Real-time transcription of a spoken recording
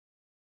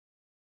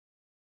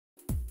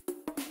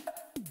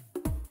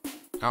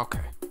Okay.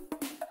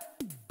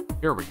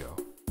 Here we go.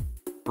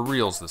 For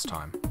reals this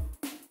time.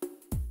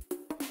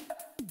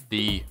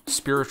 The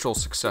spiritual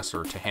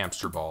successor to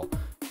Hamsterball.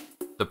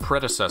 The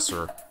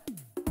predecessor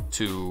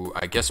to,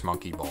 I guess,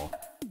 Monkey Ball.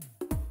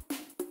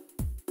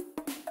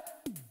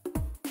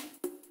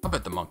 I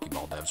bet the Monkey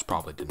Ball devs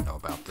probably didn't know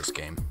about this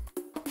game.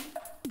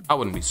 I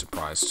wouldn't be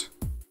surprised.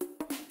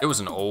 It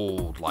was an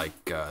old,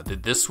 like,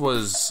 this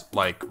was,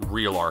 like,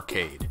 real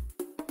arcade.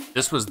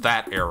 This was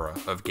that era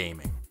of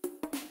gaming.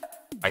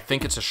 I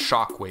think it's a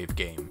Shockwave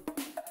game.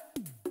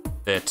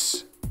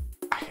 That,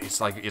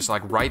 it's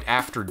like right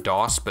after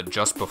DOS, but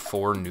just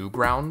before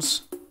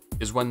Newgrounds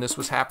is when this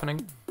was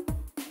happening.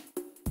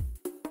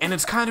 And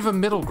it's kind of a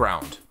middle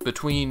ground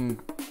between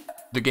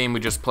the game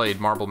we just played,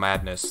 Marble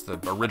Madness, the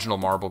original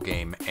Marble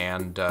game,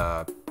 and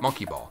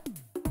Monkey Ball.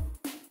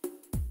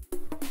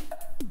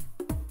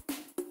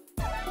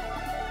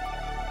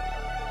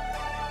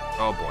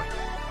 Oh boy.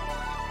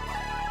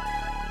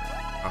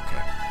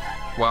 Okay.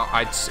 Well,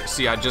 I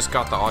just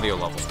got the audio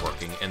levels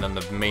working, and then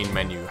the main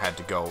menu had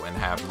to go and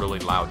have really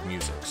loud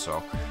music,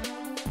 so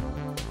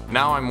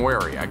now I'm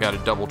wary. I gotta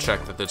double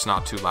check that it's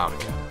not too loud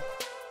again.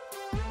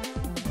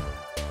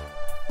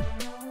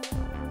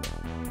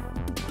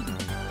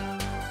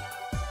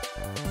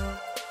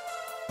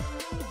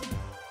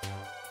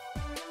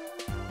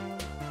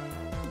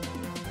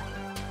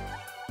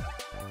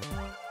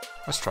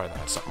 Let's try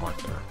that, something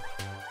like there.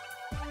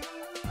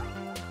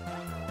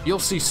 You'll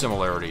see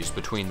similarities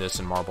between this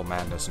and Marble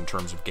Madness in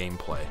terms of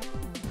gameplay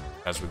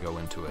as we go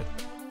into it.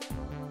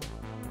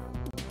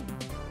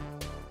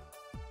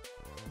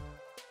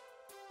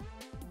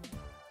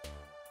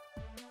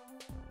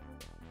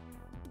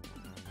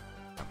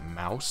 A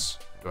mouse?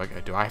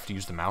 Do I have to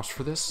use the mouse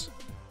for this?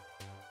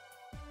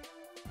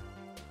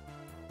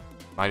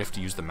 Might have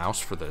to use the mouse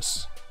for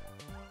this.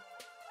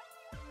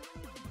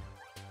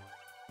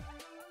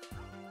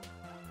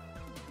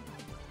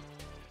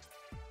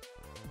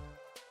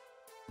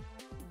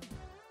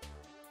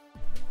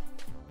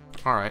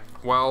 Alright,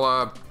 well,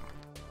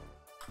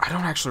 I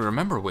don't actually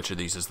remember which of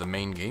these is the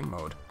main game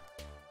mode.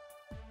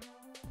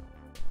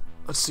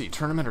 Let's see,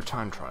 tournament or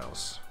time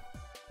trials?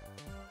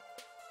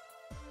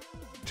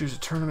 Choose a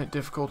tournament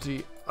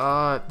difficulty.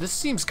 This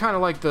seems kind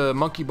of like the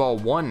Monkey Ball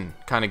 1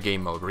 kind of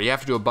game mode, where you have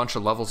to do a bunch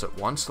of levels at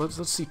once.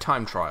 Let's see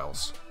time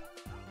trials.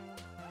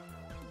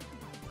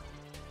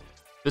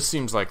 This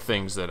seems like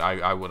things that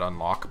I would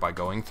unlock by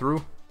going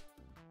through.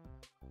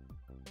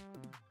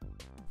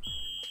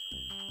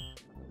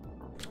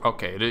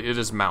 Okay, it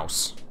is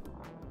mouse.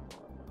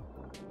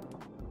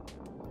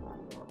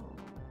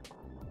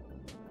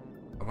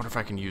 I wonder if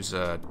I can use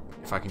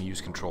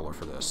controller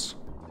for this.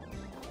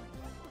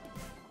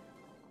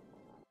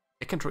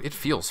 It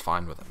feels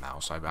fine with a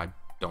mouse. I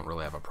don't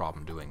really have a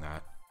problem doing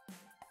that.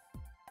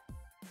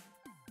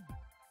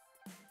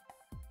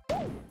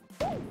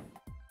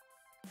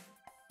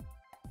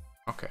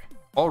 Okay.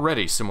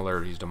 Already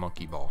similarities to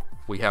Monkey Ball.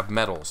 We have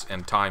medals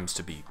and times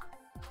to beat.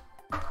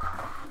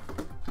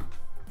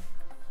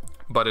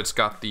 But it's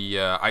got the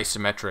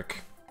isometric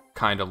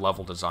kind of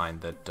level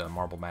design that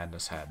Marble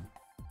Madness had.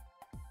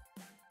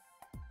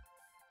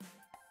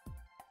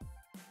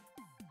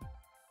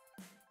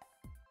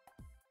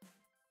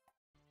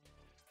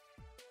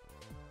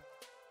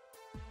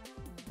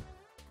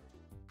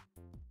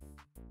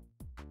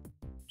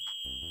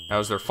 Now,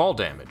 is there fall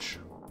damage?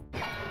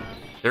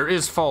 There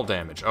is fall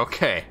damage.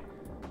 Okay.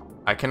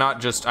 I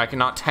cannot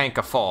tank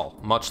a fall,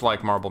 much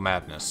like Marble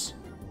Madness.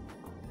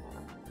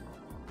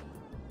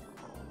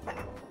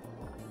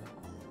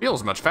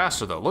 Feels much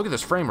faster though. Look at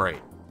this frame rate.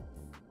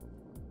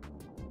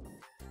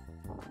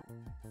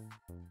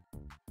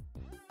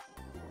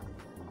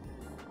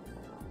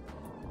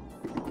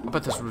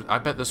 I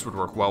bet this would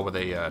work well with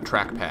a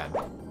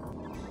trackpad.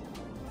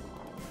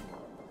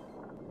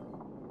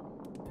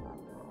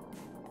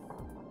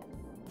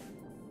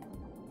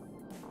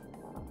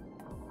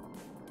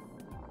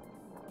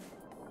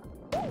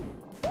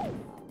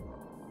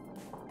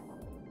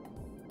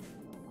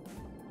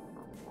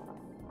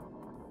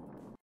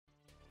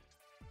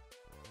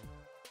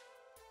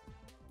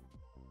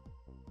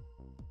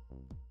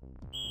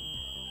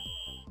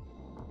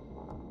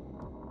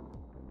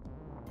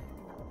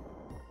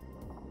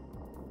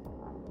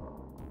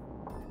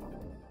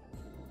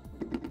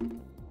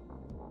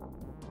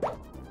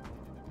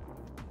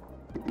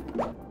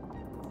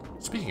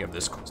 Speaking of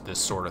this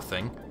sort of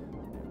thing,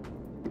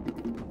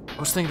 I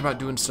was thinking about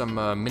doing some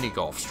mini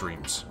golf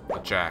streams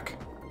with Jack.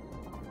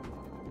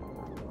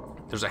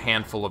 There's a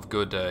handful of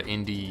good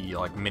indie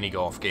like mini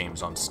golf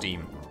games on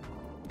Steam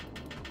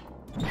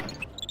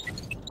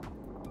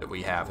that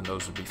we have, and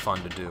those would be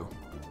fun to do.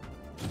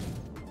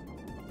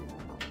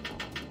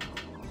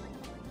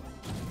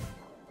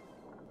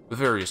 With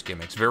various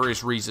gimmicks,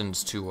 various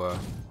reasons to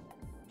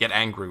get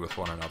angry with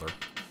one another.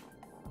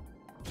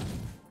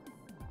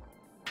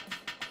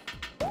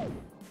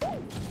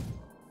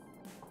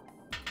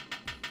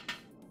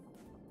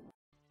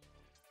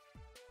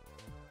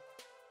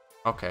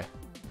 Okay.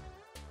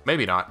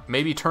 Maybe not.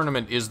 Maybe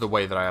tournament is the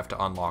way that I have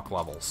to unlock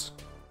levels.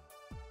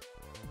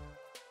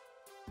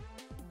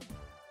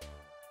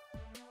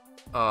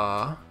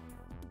 All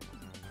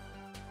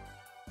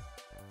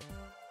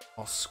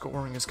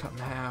scoring is cut in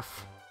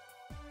half.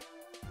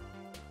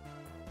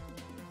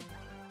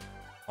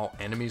 All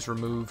enemies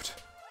removed.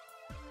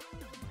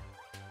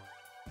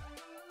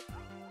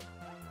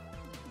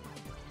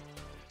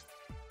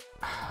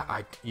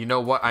 You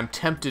know what? I'm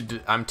tempted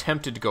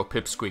to go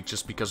Pipsqueak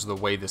just because of the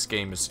way this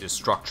game is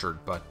structured,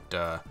 but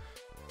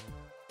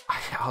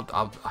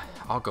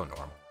I'll go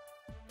normal.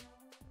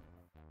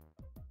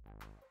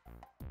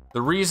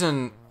 The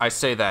reason I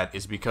say that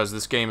is because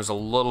this game is a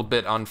little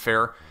bit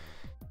unfair.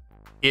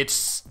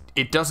 It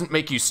doesn't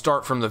make you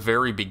start from the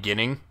very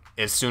beginning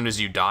as soon as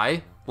you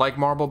die, like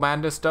Marble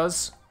Madness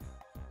does.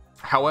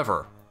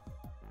 However,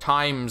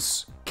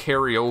 times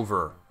carry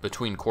over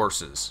between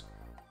courses.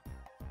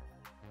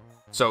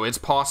 So it's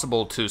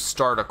possible to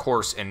start a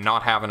course and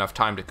not have enough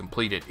time to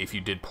complete it if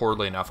you did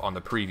poorly enough on the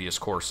previous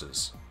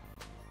courses.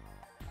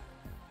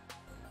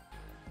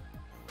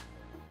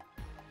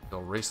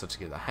 They'll race to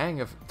get the hang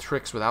of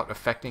tricks without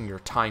affecting your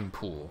time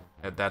pool.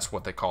 That's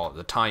what they call it,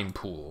 the time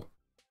pool.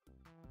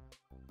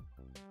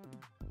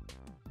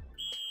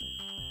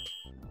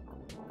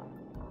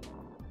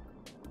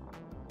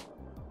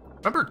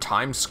 Remember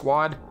Time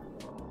Squad?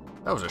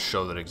 That was a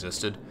show that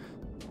existed.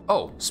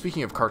 Oh,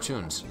 speaking of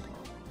cartoons.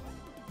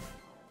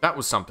 That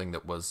was something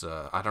that was,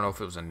 I don't know if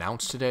it was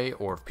announced today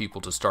or if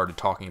people just started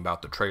talking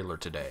about the trailer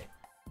today.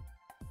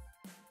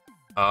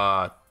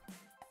 The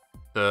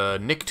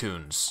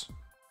Nicktoons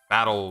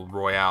Battle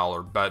Royale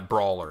or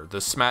Brawler. The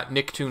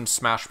Nicktoons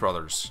Smash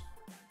Brothers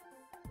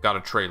got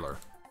a trailer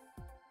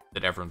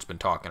that everyone's been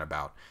talking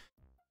about.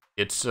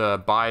 It's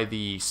by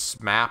the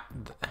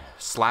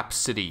Slap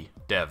City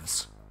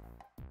devs.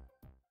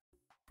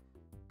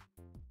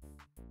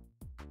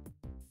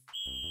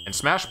 And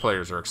Smash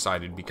players are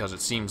excited because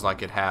it seems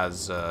like it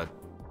has a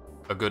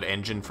good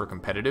engine for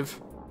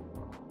competitive.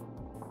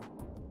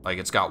 Like,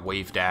 it's got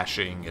wave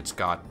dashing, it's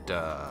got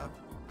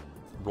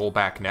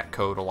rollback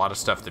netcode, a lot of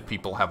stuff that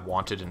people have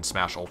wanted in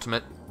Smash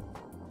Ultimate.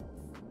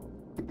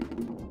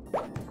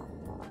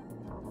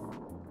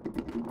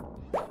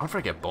 I wonder if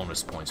I get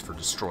bonus points for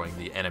destroying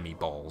the enemy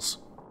balls.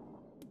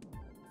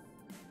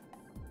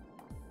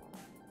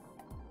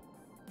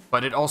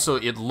 But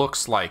it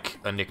looks like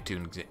a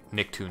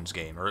Nicktoons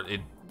game, or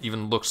it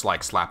even looks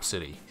like Slap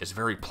City. It's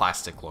very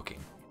plastic looking.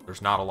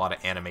 There's not a lot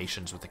of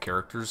animations with the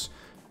characters.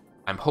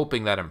 I'm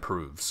hoping that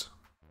improves.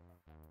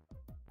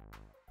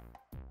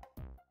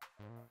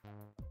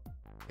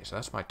 Okay, so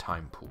that's my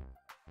time pool.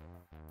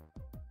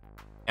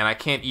 And I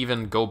can't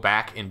even go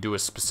back and do a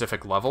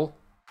specific level.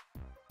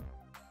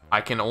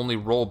 I can only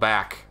roll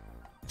back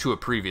to a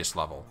previous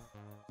level.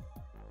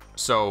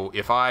 So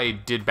if I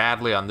did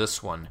badly on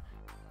this one,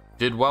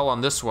 did well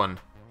on this one,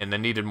 and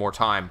then needed more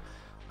time,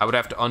 I would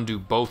have to undo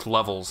both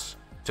levels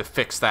to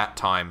fix that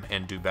time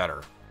and do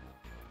better.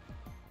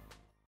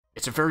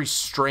 It's a very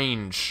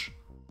strange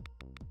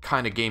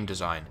kind of game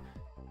design.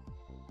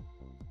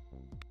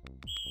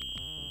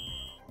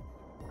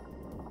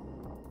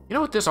 You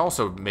know what this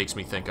also makes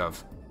me think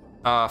of?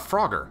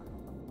 Frogger.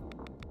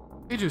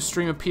 We do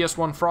stream a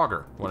PS1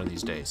 Frogger one of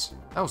these days.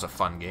 That was a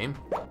fun game.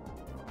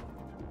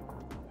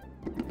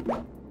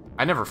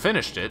 I never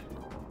finished it.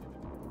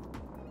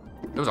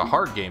 It was a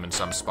hard game in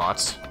some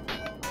spots.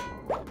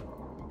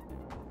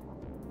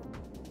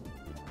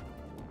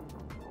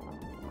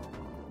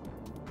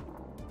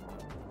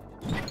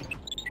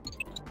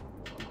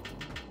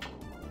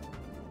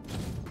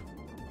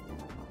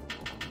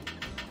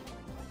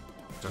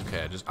 It's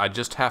okay, I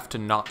just have to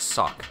not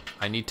suck.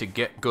 I need to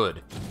get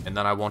good, and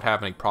then I won't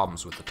have any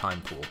problems with the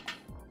time pool.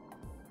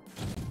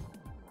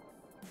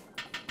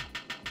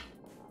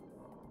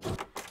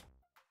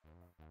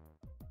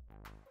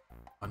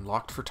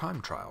 Unlocked for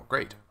time trial.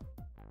 Great.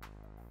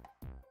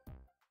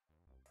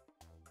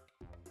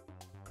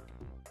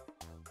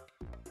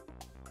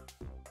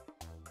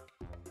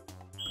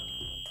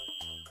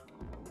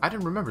 I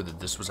didn't remember that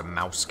this was a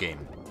mouse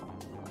game.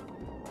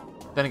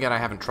 Then again, I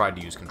haven't tried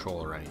to use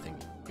controller or anything.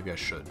 Maybe I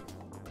should.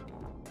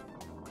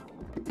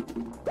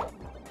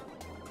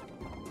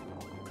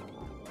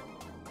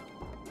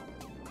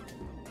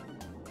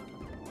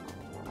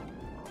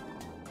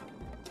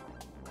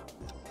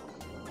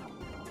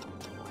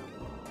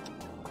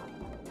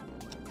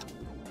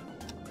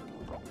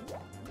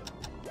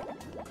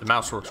 The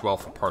mouse works well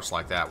for parts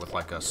like that with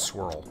like a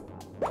swirl.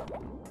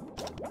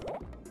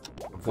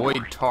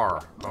 Avoid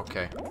tar.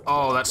 Okay.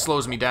 Oh, that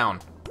slows me down.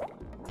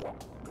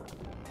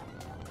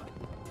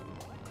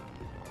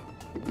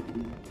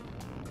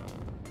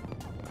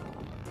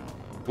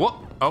 Whoop.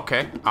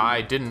 Okay.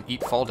 I didn't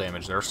eat fall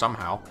damage there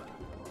somehow.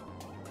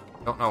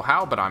 Don't know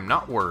how, but I'm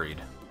not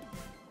worried.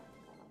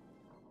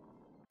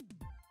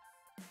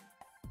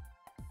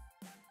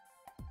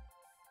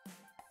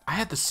 I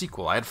had the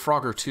sequel. I had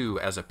Frogger 2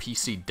 as a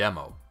PC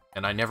demo,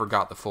 and I never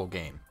got the full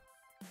game.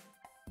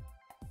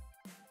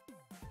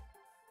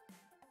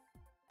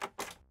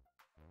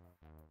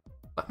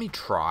 Let me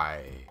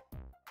try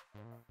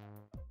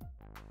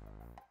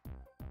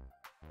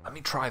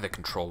the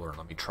controller and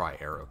let me try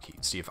arrow key.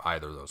 See if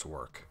either of those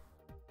work.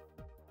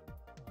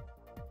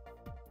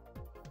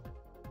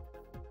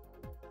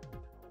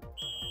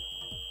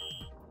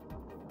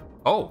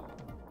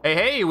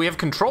 Hey, we have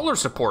controller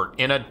support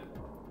in a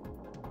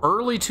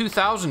early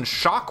 2000s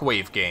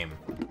Shockwave game.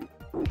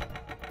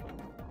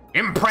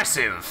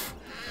 Impressive,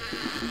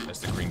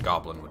 as the Green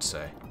Goblin would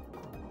say.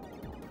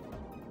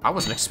 I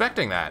wasn't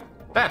expecting that.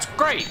 That's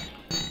great.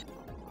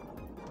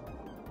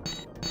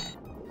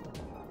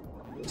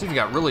 It's even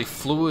got really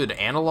fluid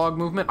analog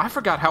movement. I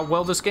forgot how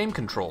well this game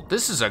controlled.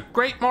 This is a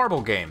great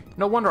marble game.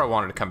 No wonder I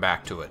wanted to come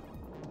back to it.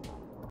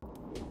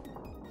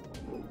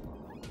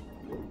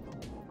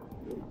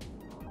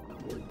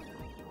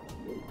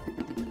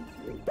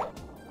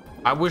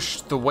 I wish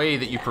the way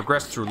that you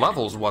progress through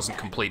levels wasn't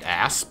complete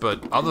ass,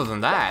 but other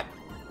than that,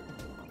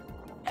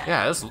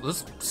 yeah,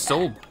 this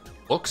still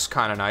looks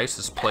kind of nice.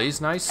 This plays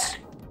nice.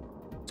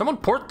 Someone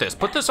port this.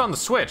 Put this on the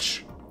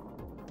Switch.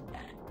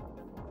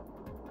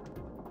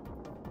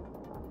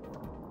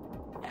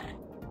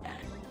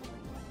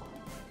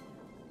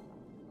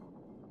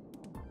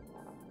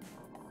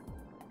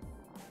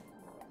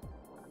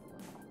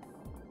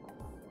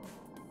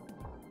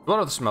 What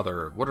are some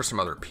other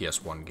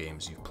PS1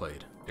 games you've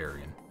played,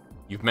 Darian?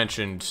 You've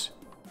mentioned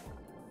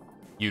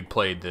you'd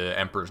played the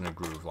Emperor's New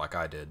Groove like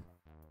I did,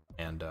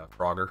 and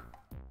Frogger.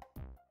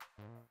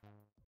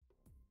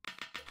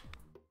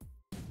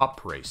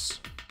 Up Race.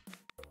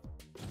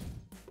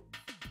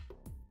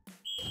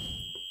 If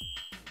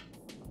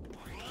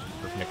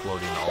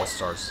Nickelodeon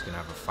All-Stars is gonna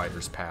have a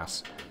Fighter's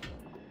Pass.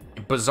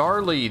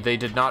 Bizarrely, they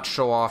did not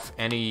show off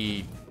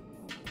any.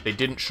 They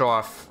didn't show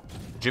off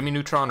Jimmy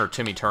Neutron or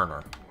Timmy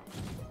Turner.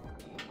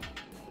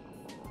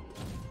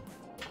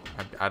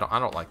 I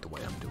don't like the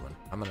way I'm doing.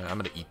 I'm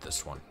gonna eat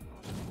this one.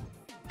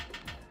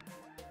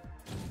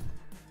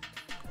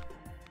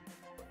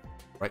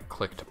 Right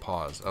click to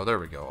pause. Oh, there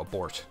we go.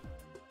 Abort.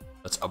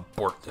 Let's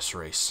abort this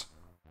race.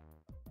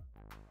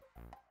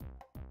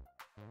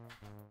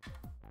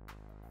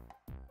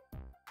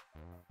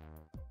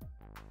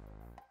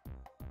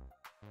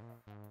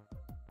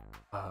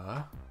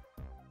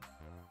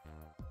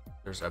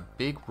 There's a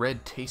big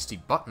red tasty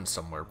button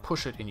somewhere.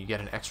 Push it and you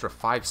get an extra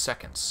 5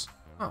 seconds.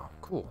 Oh,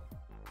 cool.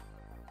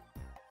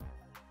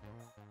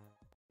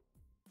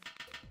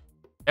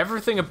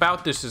 Everything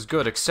about this is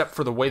good except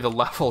for the way the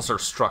levels are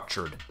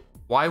structured.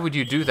 Why would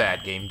you do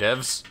that, game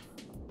devs?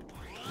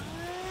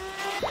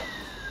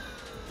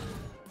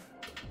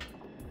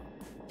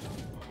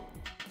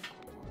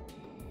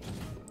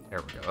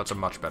 There we go. That's a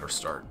much better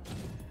start.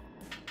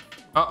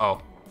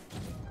 Uh-oh.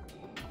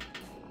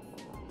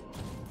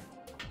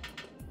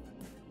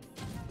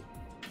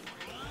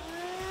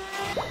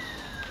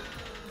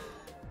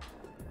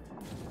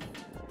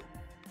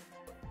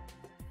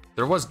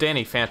 There was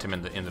Danny Phantom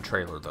in the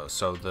trailer though,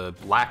 so the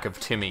lack of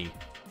Timmy,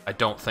 I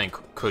don't think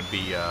could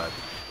be a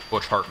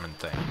Butch Hartman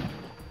thing.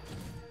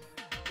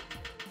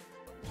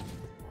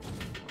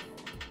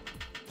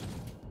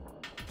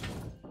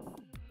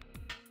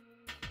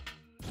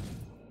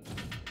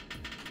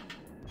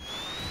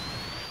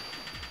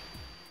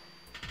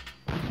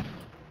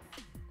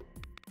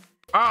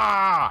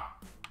 Ah!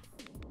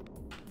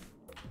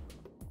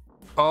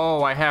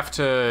 Oh, I have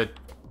to.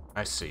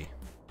 I see.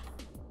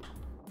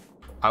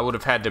 I would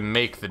have had to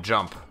make the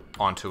jump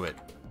onto it.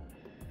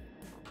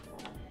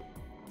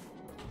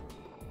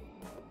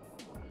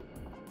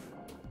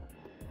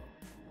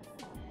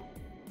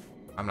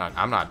 I'm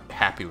not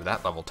happy with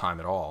that level time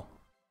at all.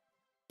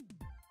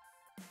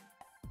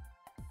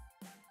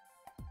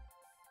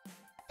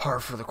 Par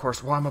for the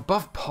course. Well, I'm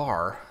above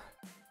par.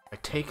 I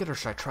take it or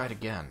should I try it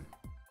again?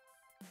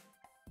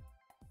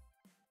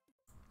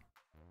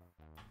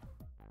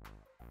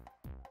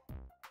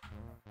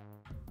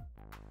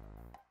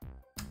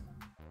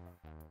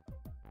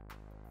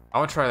 I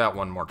want to try that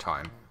one more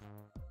time.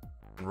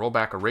 And roll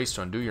back a race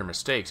to undo your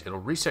mistakes. It'll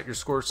reset your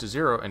scores to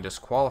 0 and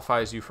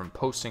disqualifies you from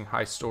posting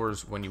high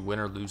scores when you win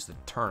or lose the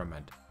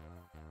tournament.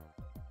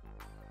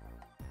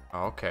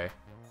 Oh, okay.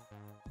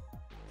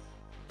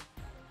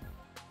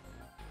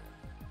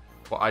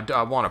 Well,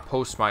 I want to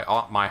post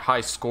my high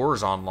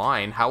scores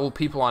online. How will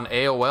people on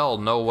AOL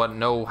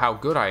know how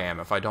good I am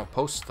if I don't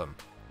post them?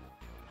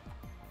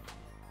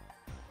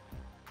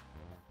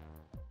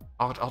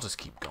 I'll just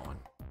keep going.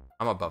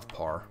 I'm above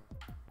par.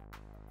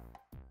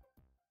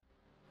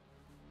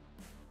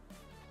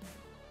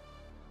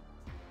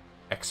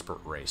 Expert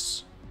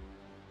race.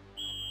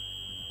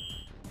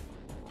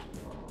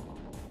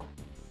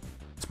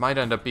 This might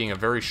end up being a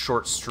very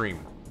short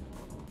stream.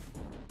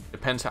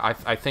 Depends.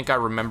 I think I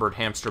remembered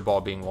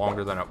Hamsterball being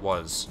longer than it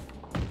was.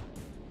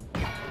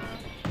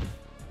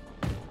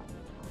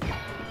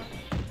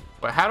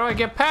 But how do I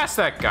get past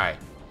that guy?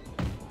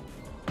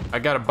 I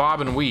gotta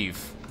bob and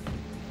weave.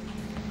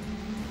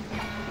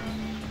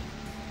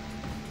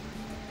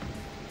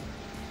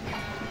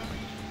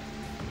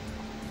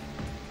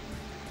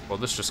 Well,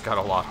 this just got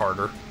a lot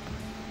harder.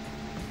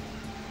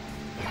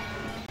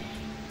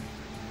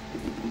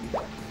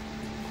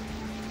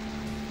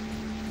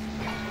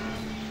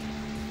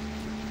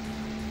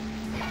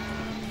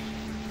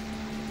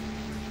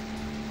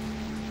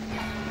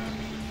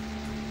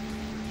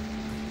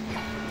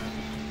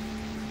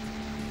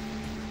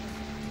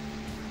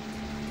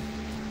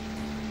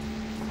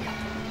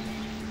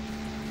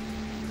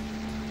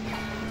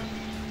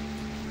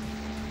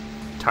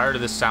 tired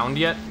of this sound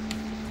yet?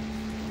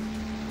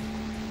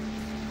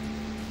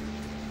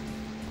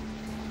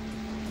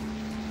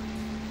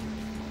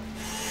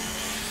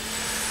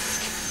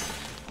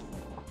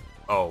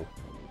 Oh.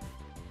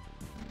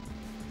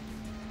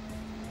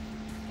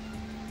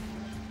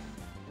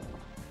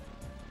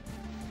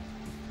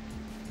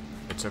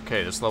 It's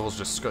okay. This level's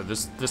just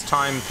this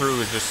time through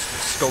is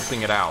just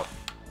scoping it out.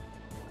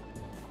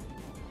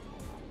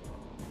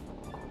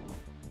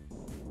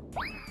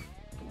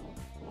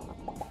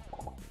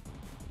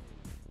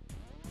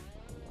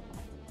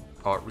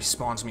 Oh, it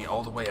respawns me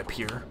all the way up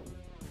here.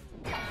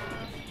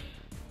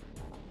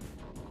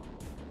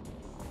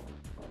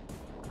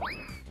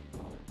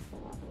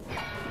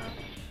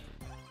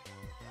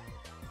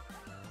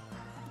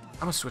 I'm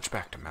gonna switch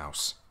back to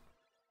mouse.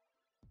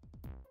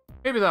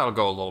 Maybe that'll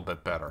go a little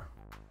bit better.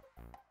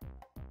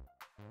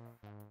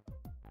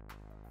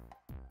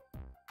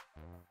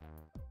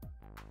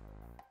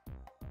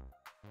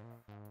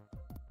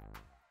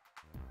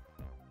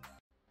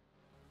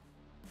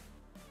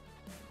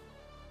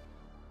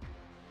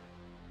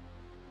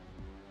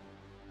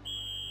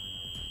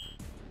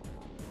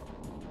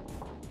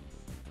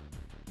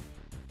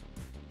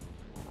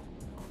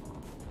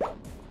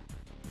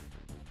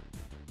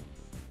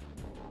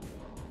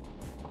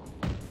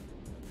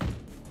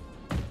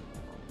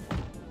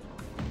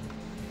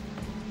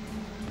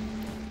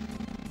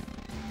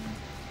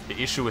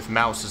 The issue with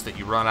mouse is that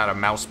you run out of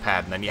mouse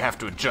pad and then you have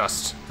to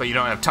adjust, but you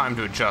don't have time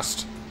to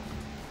adjust.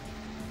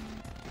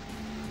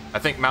 I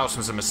think mouse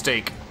was a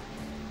mistake.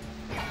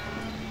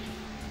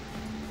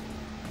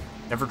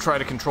 Never try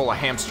to control a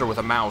hamster with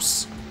a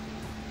mouse.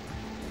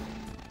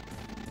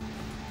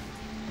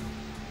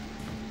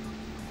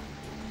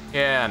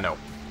 Yeah, no.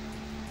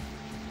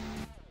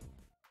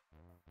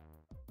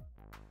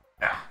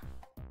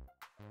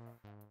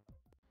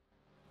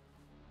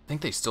 I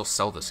think they still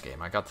sell this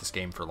game. I got this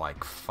game for like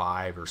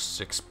 $5 or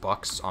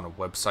 $6 on a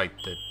website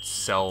that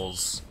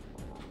sells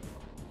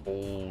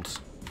old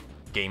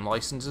game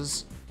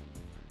licenses.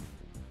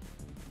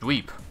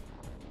 Dweep.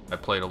 I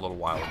played a little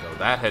while ago.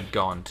 That had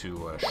gone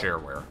to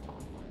shareware.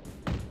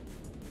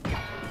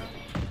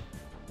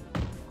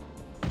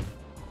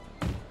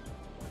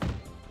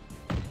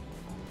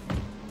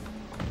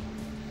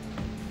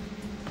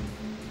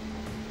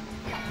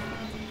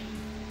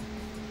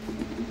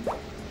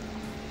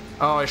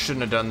 Oh, I shouldn't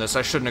have done this.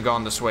 I shouldn't have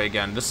gone this way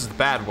again. This is the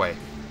bad way.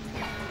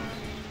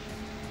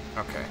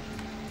 Okay.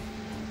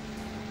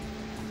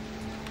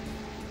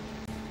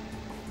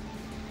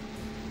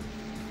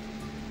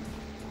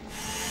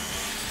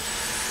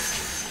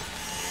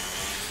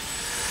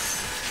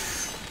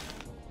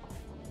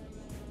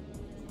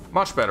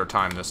 Much better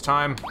time this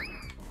time.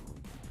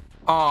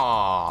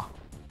 Aww.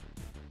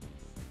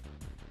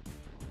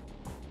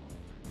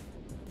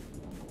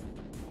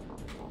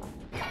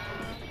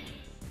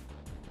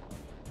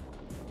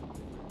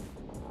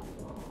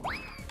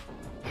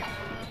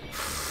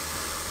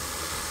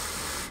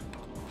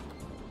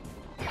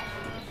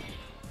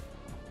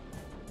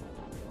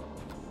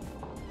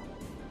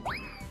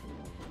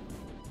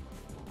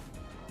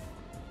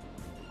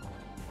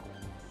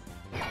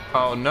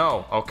 Oh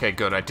no. Okay,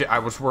 good. I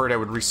was worried I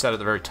would reset at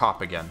the very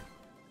top again.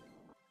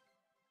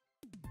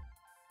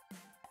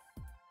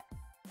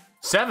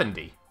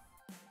 70.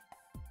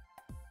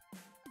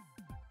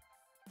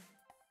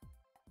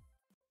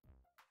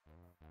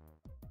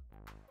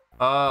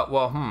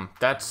 Well,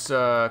 that's,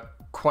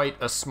 quite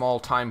a small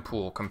time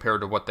pool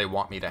compared to what they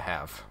want me to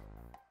have.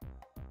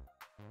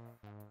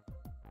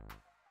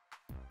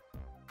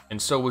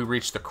 And so we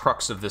reach the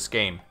crux of this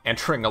game,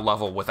 entering a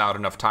level without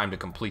enough time to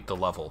complete the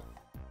level.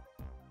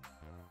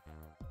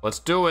 Let's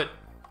do it!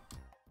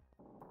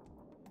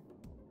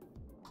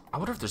 I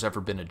wonder if there's ever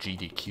been a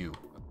GDQ in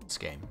this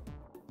game.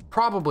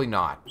 Probably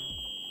not.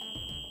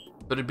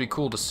 But it'd be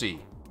cool to see.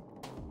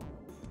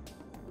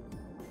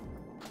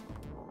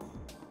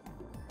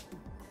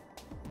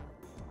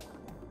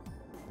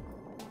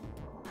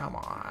 Come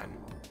on.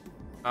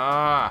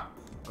 Ah!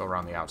 Go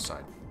around the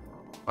outside.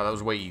 Oh, that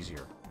was way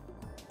easier.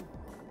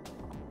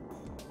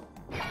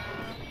 And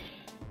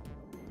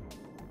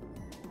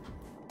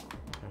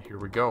here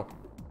we go.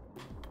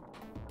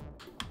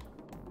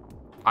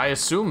 I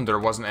assumed there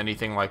wasn't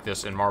anything like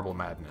this in Marble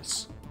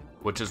Madness,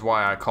 which is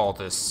why I call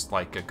this,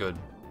 like, a good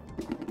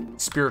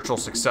spiritual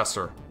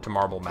successor to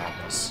Marble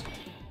Madness.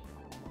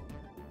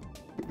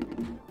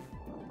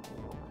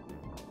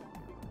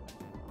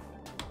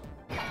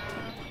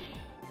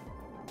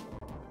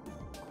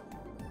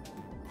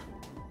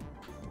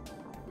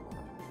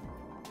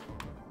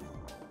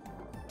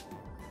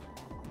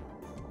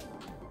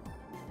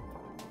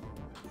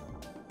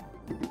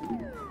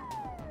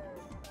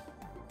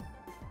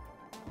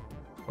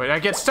 Wait, I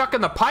get stuck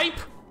in the pipe?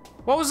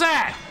 What was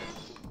that?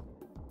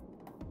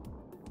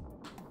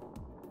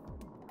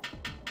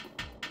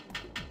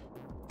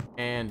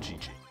 And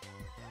GG.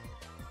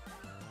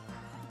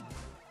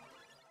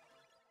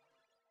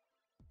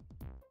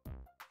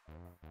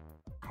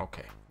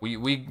 Okay,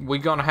 we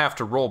gonna have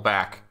to roll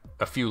back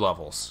a few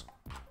levels.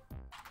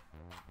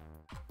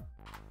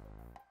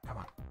 Come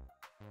on.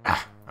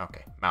 Ah,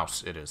 okay.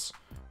 Mouse, it is.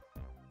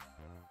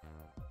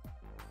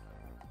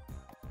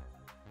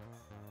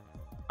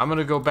 I'm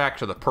gonna go back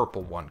to the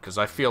purple one, because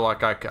I feel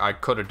like I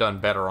could have done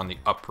better on the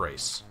up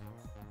race.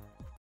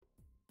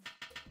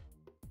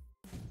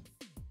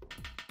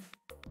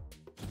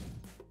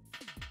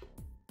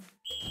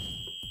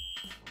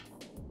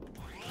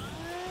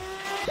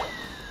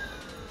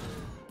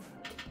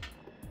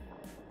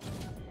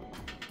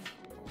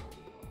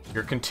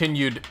 Your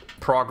continued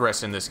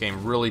progress in this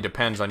game really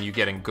depends on you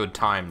getting good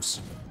times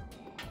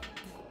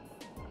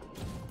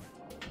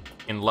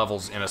in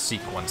levels in a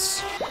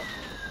sequence.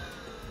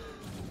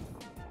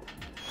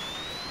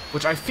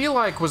 Which I feel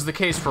like was the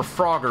case for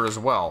Frogger as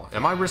well.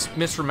 Am I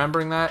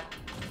misremembering that?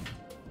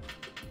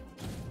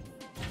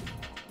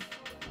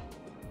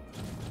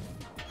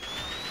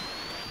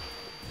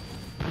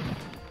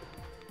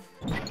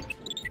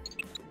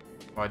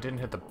 Well, I didn't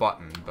hit the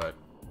button, but...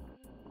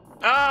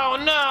 Oh,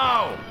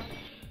 no!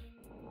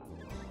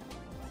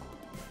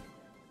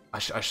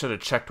 I should have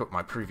checked what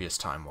my previous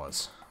time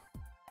was.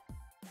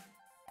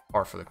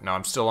 Par for the... No,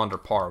 I'm still under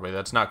par, but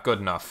that's not good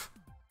enough.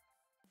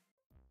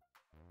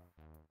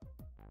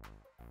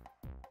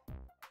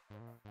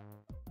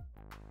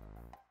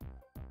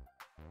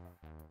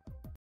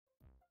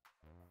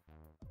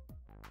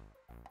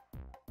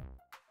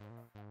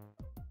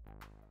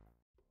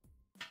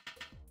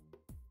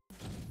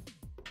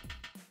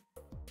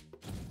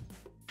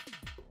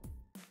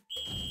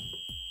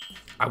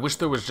 I wish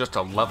there was just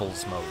a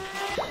levels mode.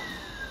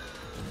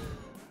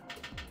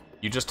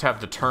 You just have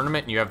the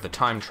tournament and you have the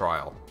time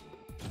trial.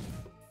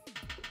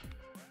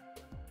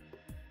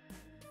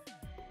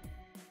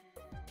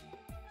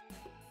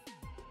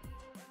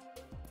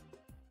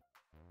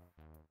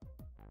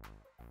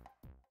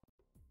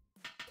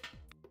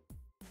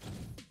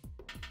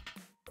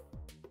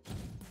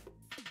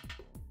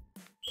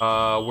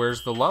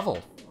 Where's the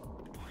level?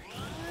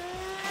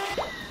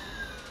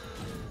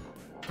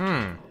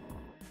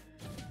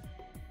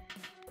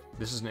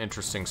 This is an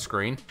interesting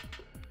screen.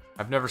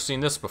 I've never seen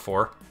this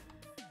before.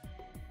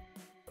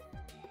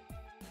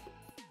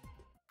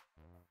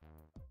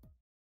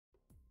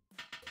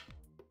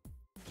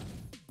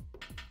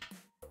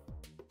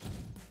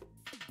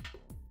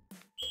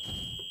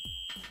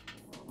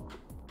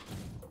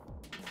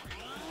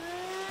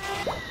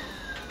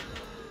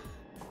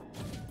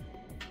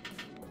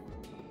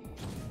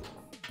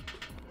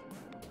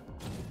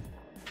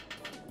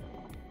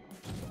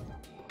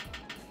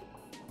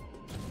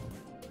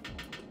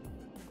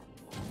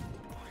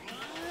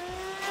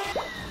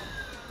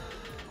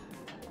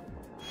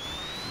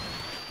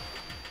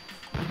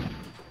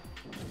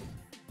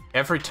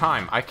 Every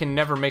time, I can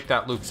never make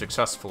that loop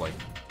successfully.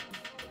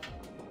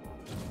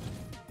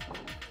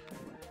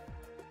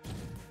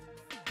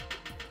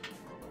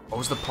 What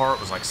was the par? It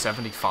was like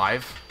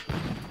 75?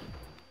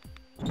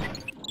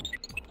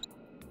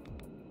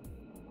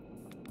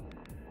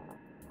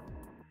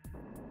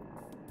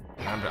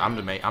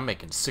 I'm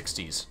making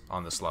 60s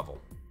on this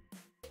level.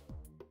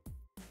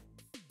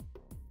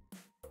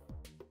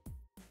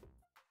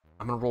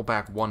 I'm gonna roll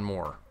back one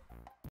more.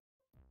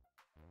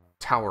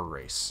 Tower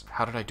race.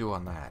 How did I do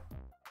on that?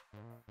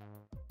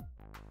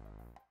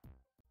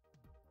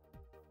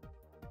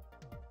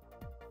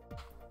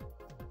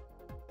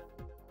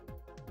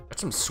 Got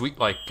some sweet,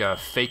 like,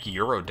 fake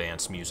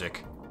Eurodance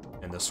music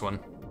in this one.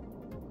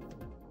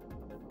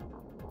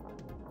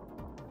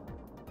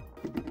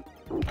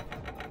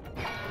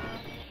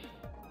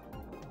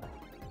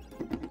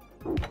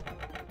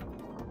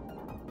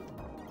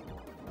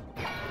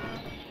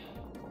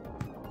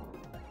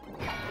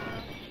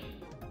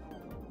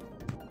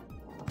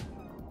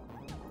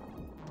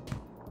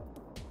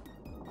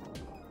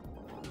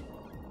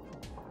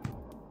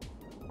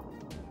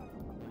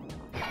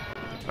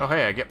 Oh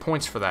hey, I get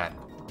points for that.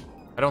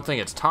 I don't think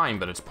it's time,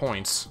 but it's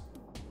points.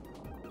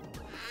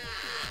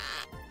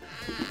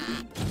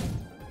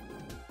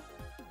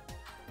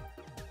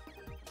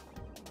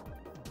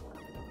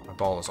 My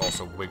ball is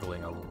also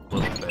wiggling a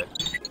little bit.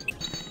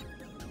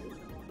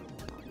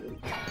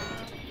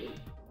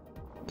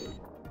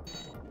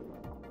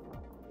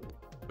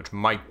 Which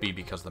might be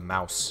because the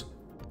mouse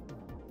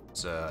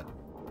is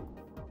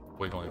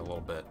wiggling a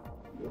little bit.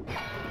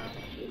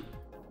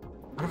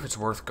 I wonder if it's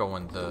worth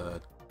going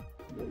the...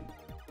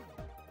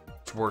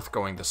 It's worth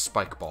going the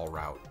spike ball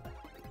route.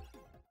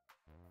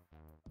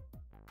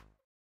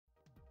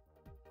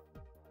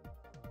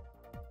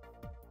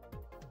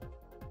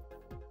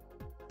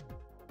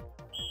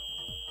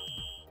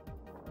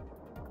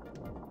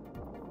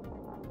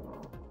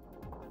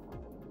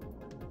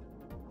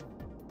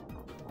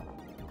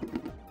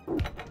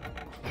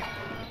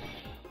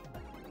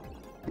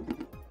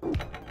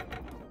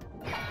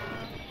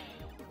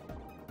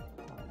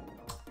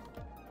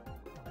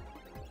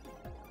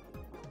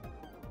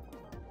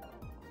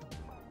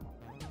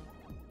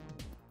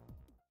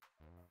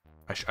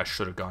 I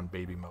should have gone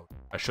baby mode.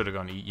 I should have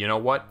gone eat. You know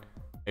what?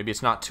 Maybe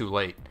it's not too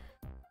late.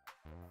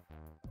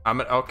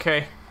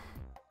 Okay.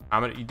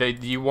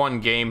 You won,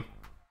 game.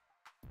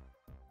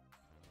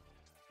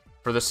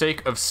 For the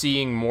sake of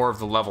seeing more of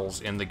the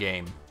levels in the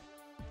game.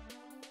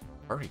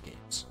 Party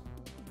games.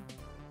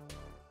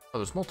 Oh,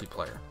 there's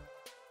multiplayer.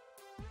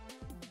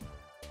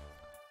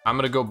 I'm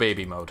gonna go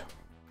baby mode.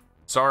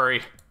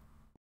 Sorry.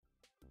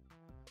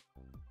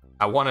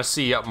 I want to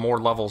see up more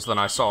levels than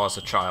I saw as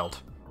a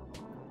child.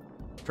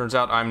 Turns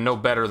out I'm no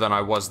better than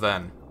I was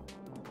then.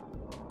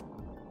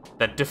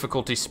 That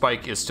difficulty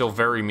spike is still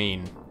very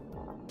mean.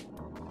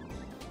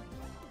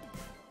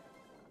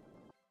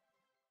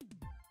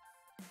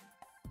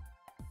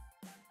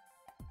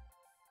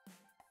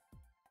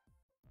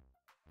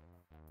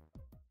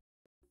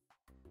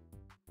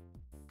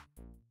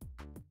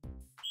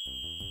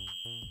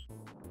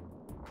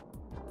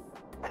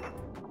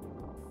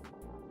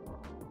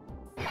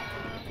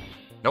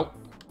 Nope.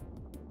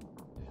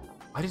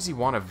 Why does he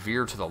want to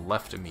veer to the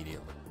left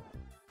immediately?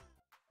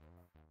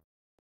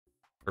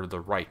 Or the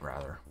right,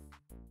 rather.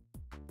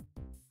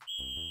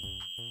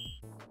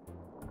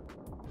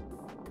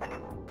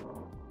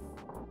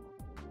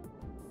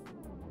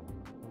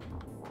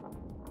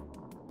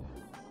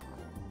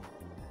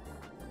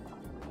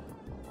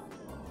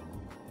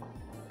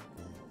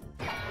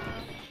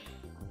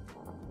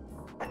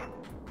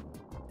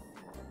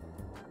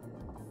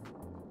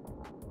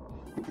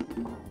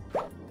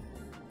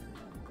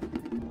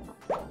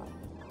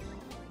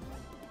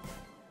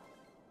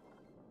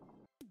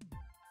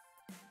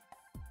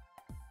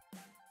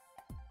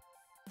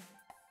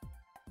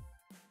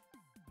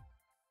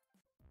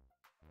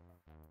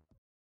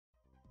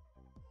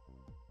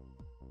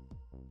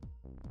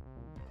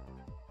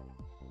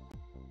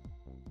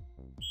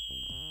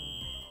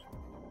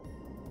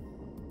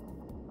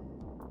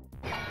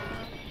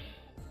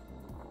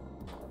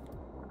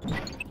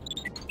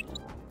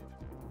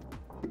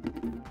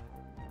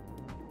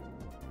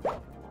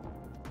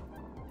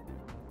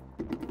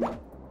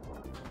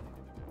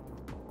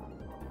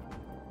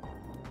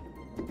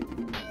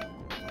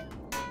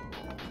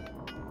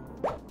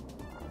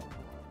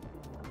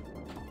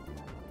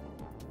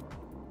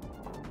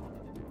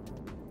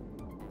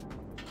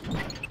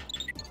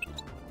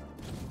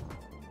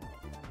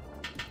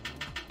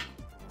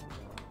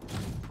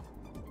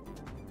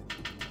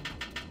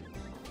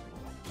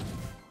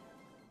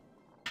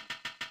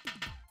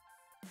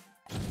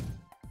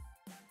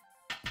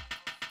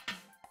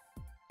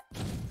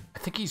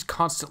 I think he's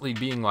constantly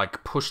being,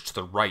 like, pushed to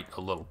the right a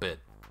little bit.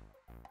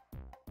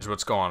 Is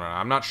what's going on.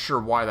 I'm not sure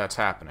why that's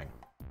happening.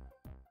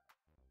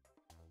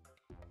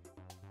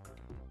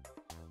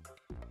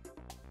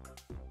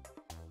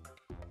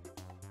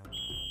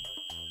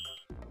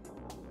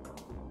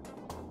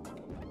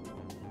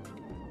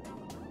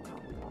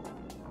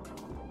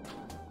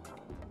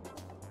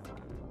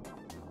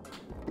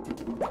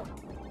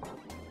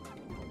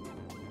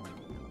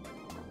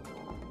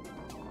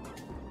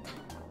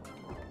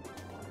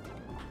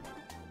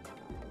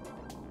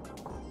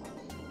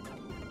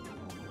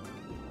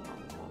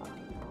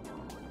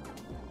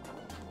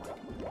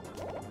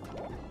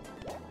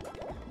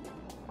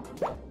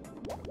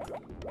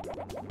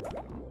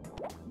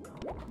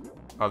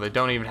 Oh, they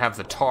don't even have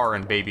the tar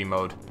in baby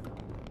mode.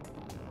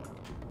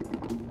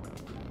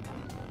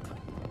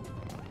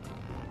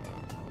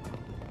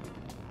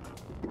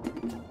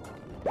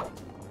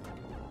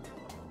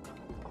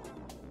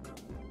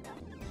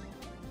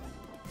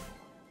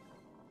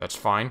 That's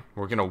fine.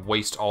 We're gonna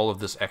waste all of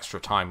this extra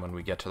time when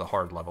we get to the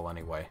hard level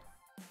anyway.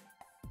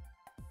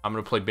 I'm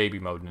gonna play baby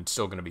mode and it's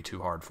still gonna be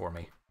too hard for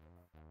me.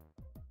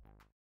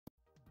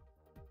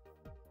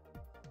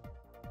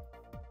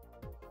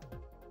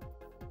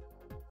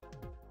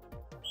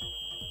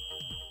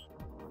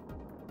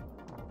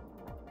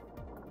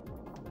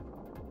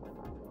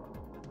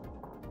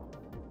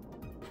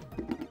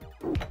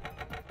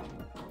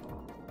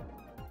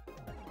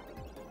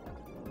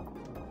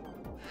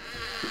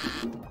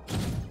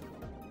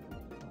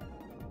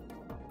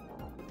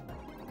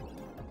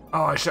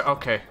 Oh, I should...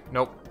 Okay.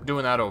 Nope.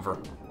 Doing that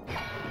over.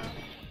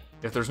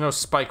 If there's no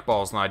spike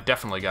balls, then I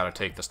definitely gotta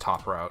take this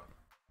top route.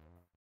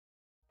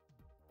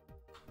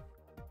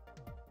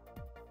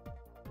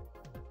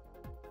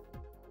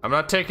 I'm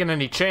not taking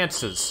any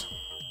chances.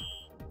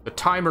 The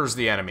timer's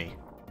the enemy.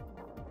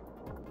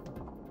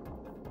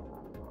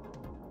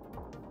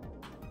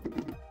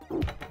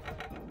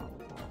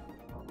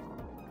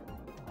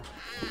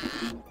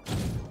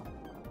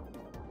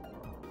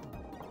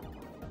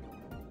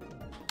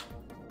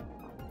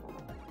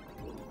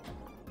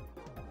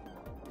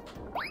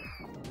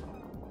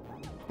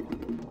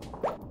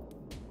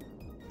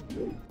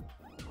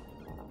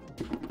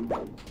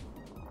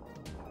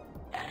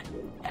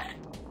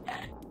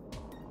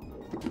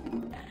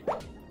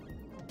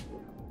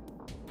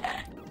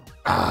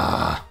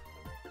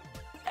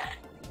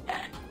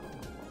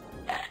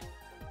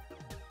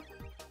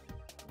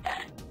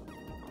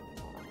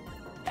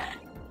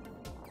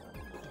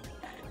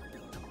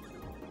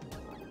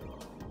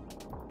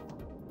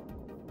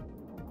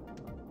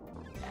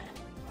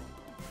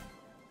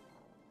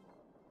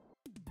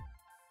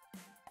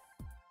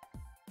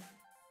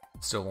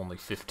 Still only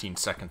 15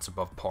 seconds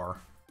above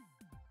par.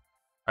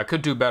 I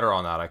could do better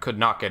on that. I could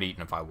not get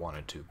eaten if I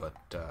wanted to, but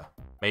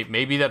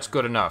maybe that's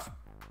good enough.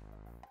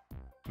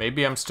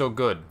 Maybe I'm still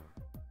good.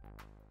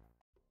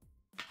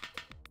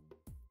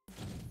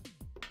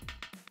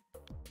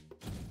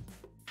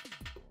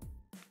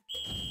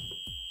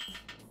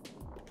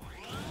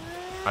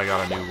 I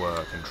got a new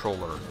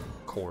controller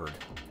cord.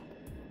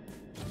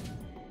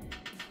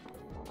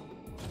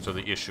 So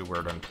the issue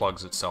where it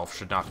unplugs itself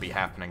should not be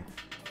happening.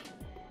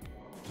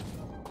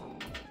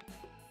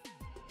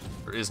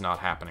 Or is not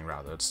happening,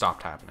 rather. It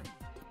stopped happening.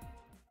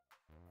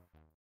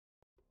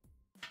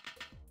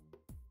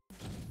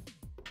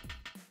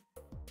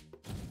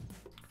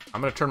 I'm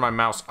gonna turn my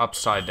mouse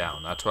upside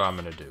down. That's what I'm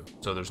gonna do.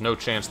 So there's no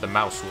chance the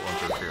mouse will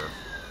interfere.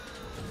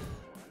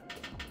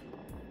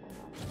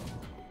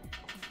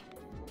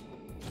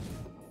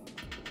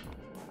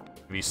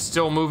 If he's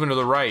still moving to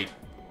the right,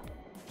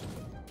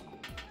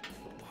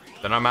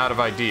 then I'm out of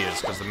ideas,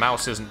 because the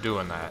mouse isn't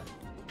doing that.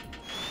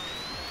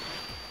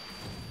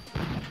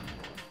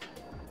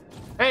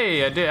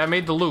 Hey, I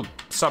made the loop,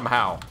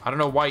 somehow. I don't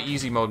know why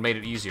easy mode made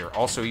it easier.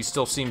 Also, he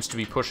still seems to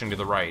be pushing to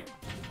the right.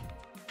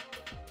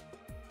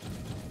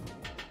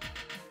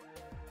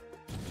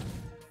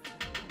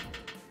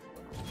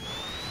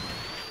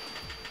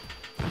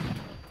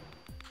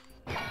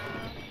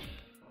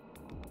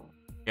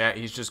 Yeah,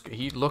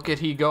 look at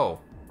he go.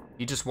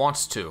 He just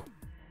wants to.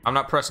 I'm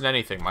not pressing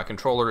anything. My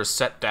controller is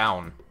set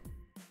down.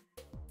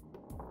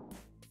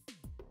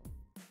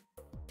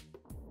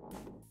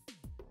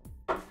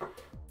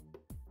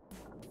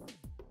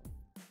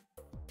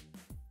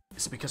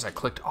 Is it because I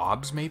clicked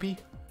OBS, maybe?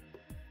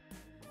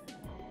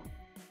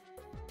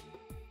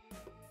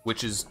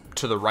 Which is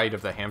to the right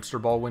of the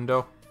Hamsterball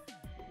window.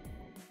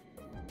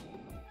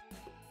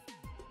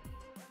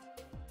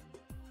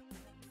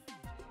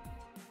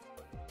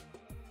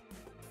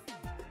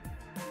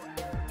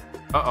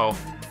 Uh-oh.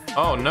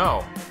 Oh,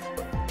 no.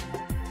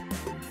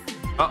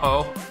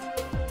 Uh-oh.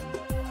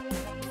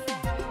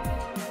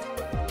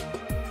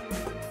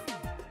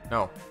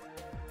 No.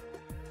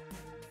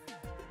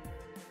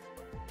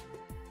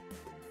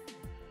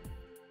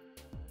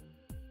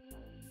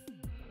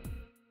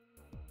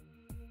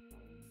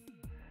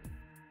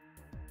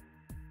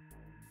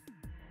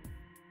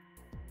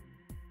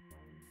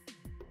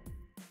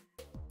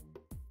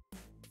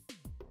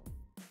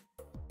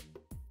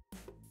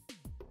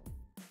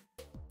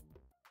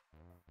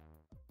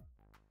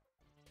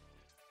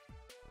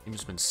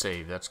 Game's been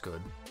saved, that's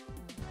good.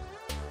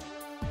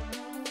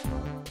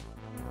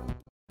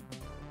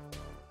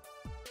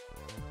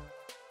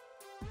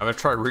 I'm gonna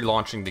try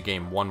relaunching the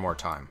game one more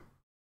time.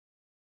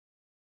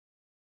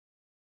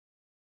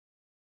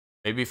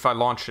 Maybe if I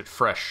launch it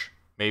fresh,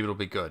 maybe it'll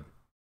be good.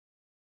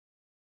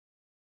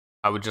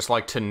 I would just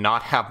like to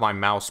not have my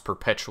mouse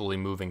perpetually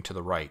moving to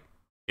the right,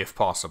 if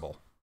possible.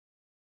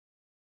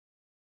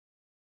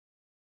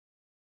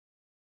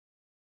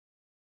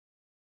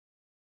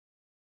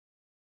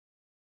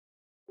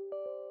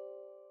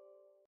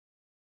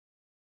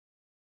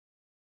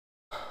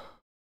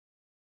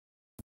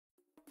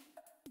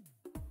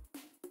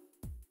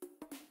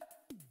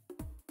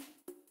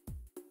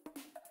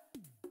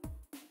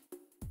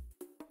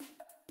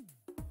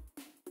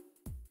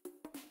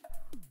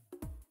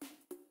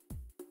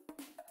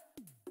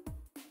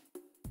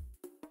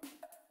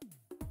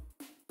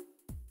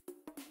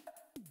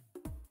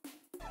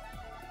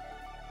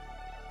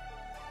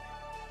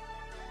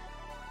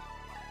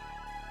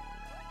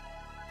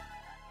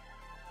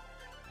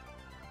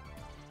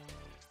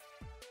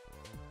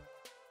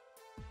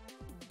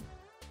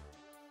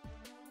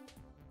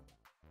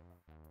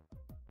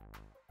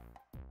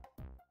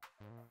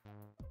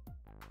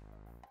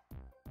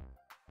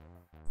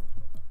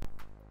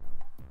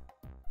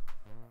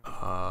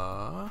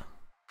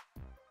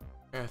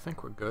 Yeah, I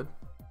think we're good.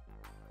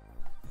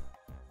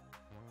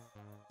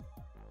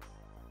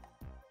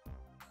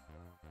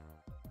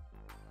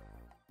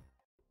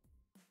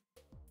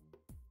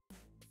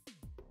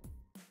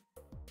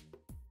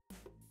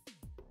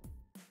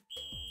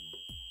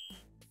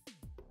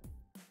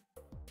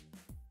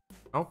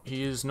 Oh,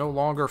 he is no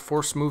longer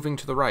force moving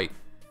to the right.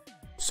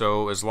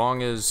 So as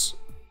long as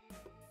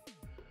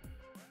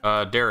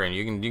Darian,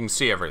 you can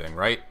see everything,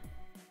 right?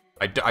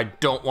 I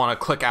don't want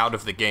to click out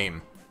of the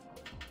game.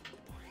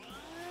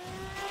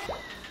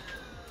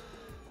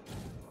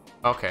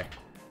 Okay.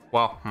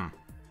 Well,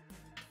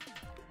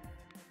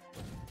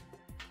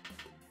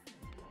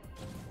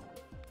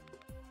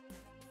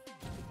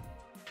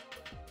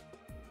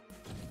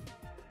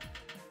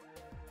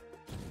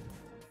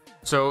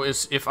 So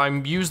if I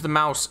use the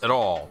mouse at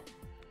all,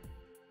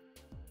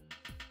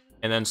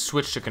 and then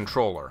switch to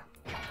controller,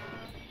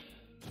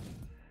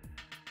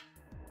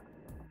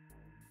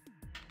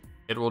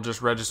 it will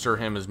just register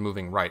him as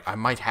moving right. I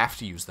might have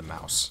to use the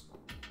mouse,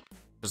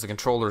 because the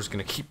controller is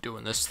going to keep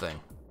doing this thing.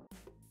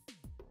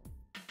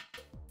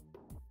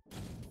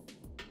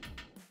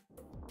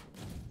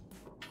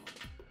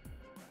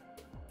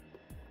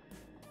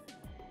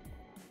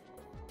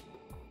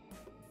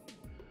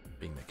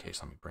 Being the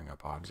case, let me bring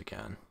up odds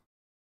again.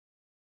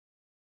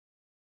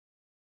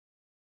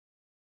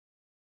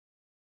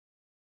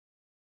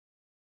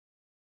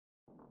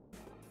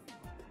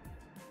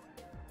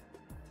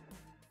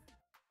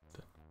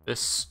 This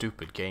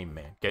stupid game,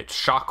 man. Get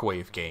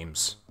Shockwave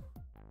games.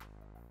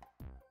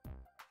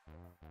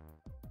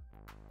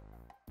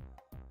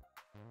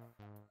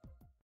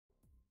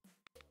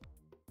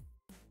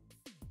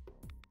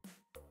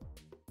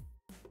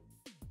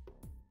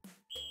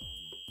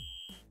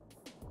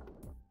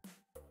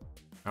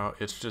 Oh,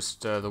 it's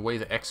just the way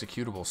the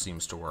executable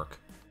seems to work.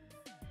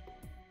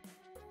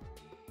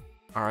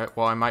 Alright,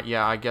 well,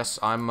 I guess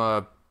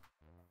I'm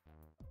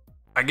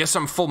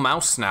full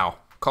mouse now.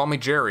 Call me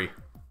Jerry.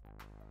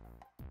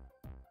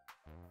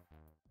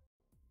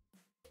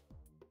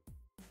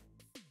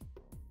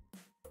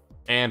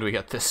 And we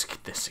got this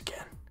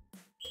again.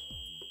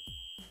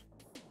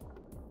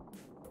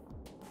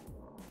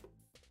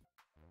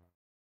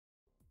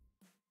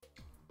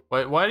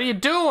 What are you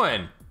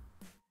doing?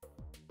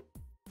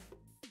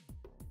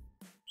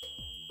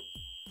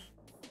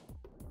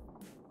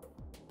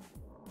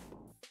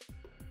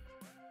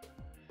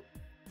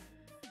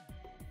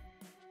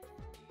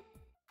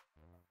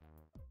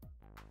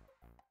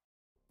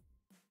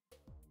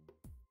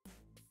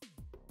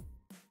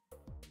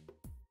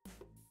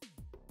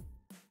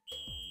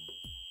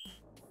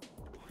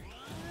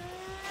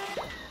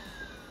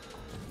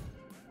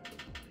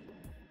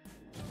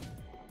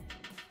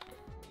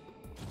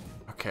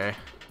 Okay.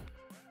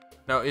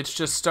 No, it's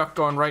just stuck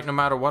going right no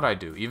matter what I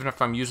do, even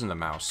if I'm using the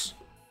mouse.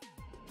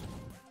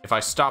 If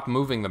I stop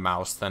moving the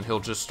mouse, then he'll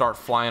just start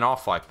flying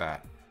off like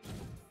that.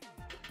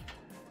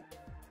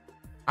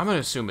 I'm gonna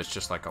assume it's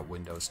just like a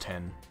Windows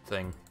 10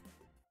 thing.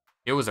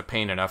 It was a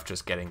pain enough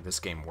just getting this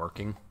game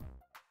working.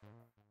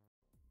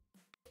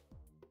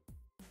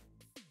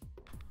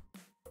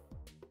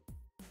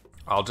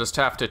 I'll just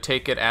have to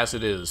take it as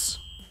it is.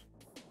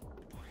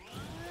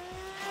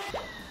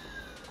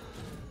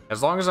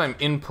 As long as I'm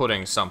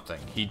inputting something,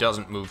 he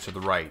doesn't move to the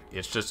right.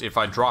 It's just if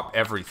I drop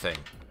everything,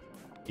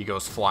 he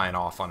goes flying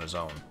off on his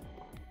own.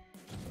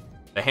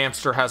 The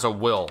hamster has a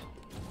will.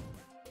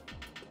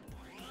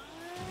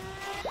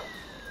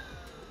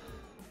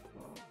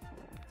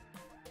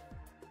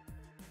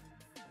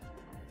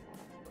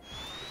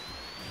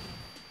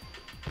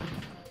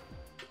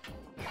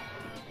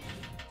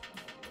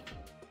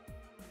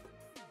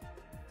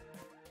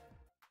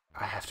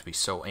 I have to be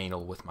so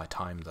anal with my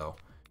time, though.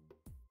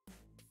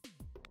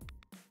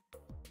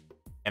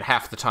 And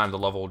half the time the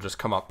level will just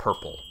come up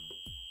purple.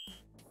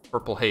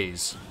 Purple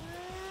haze.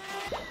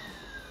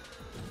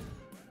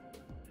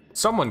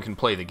 Someone can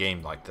play the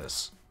game like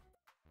this.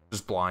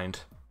 Just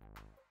blind.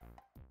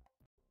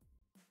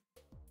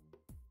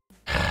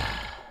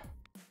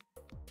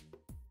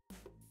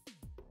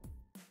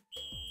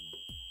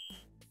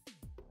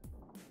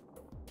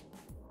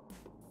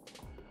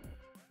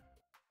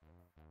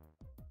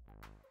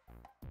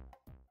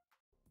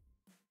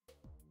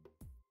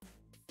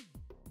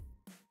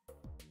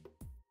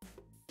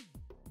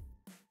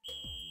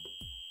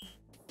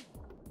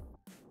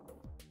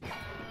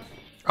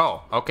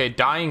 Oh, okay,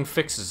 dying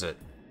fixes it.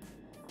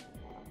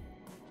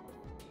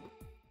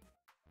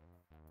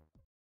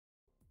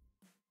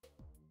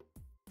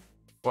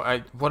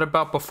 What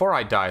about before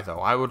I die, though?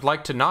 I would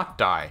like to not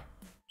die.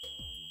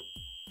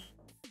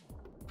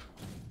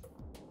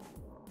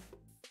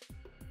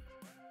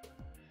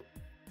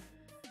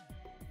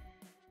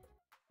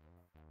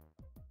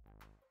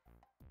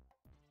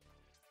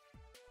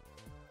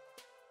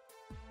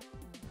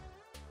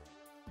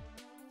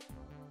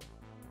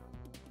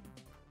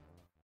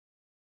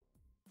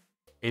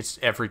 It's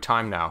every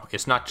time now.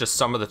 It's not just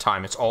some of the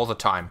time, it's all the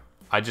time.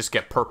 I just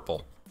get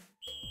purple.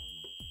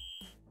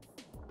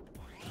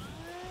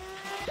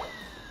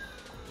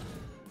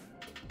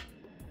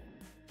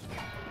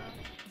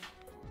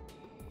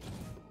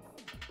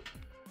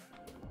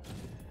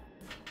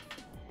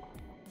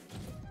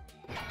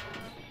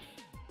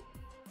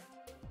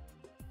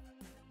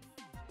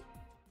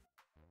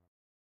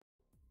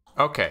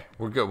 Okay,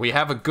 we're good. We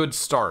have a good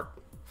start.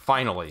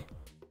 Finally.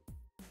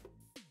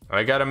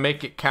 I gotta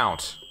make it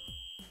count.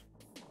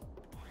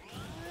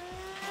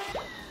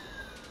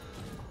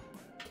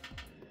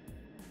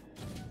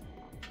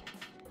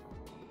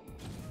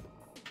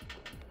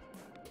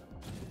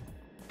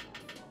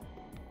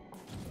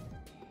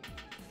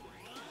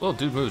 Little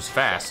dude moves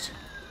fast.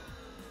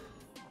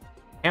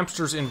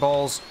 Hamsters in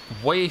balls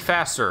way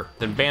faster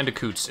than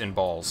bandicoots in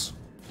balls.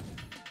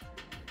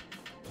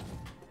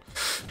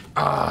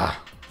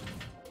 Ah.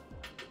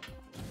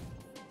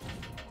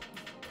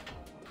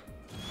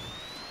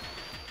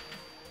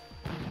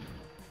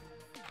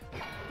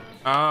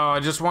 Oh,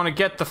 I just want to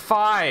get the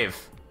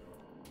 5.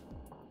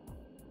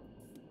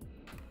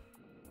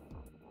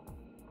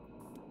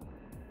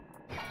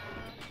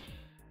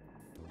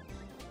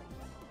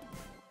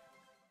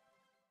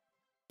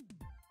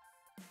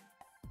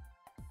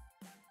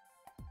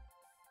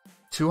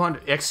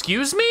 $200.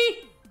 Excuse me?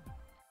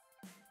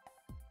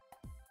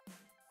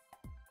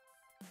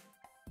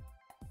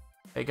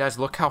 Hey guys,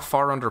 look how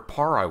far under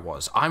par I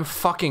was. I'm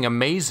fucking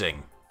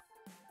amazing.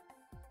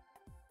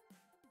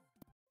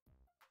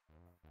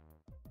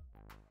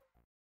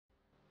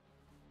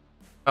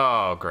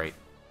 Oh, great.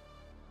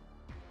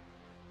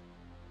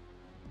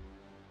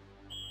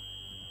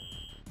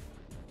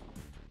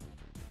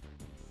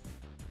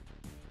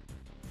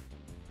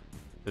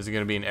 Is it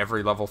going to be an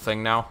every level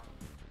thing now?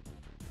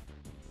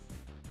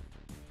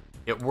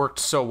 It worked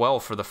so well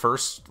for the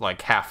first,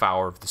 like, half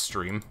hour of the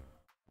stream.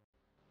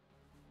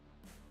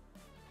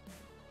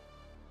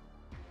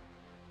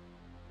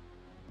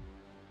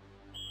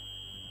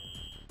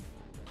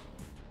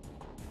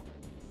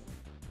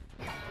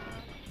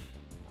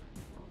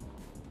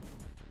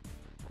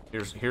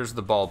 Here's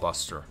the ball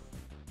buster.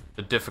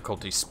 The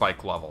difficulty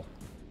spike level.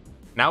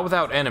 Now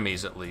without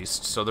enemies, at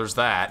least, so there's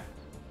that.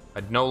 I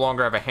no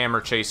longer have a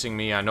hammer chasing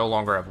me. I no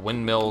longer have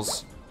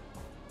windmills.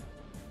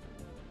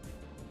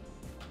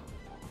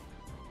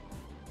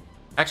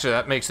 Actually,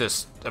 that makes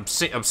this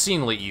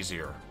obscenely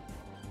easier.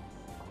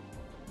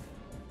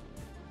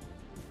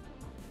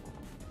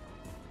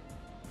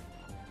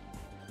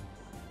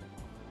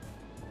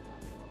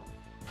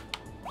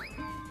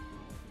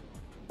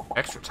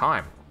 Extra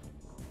time.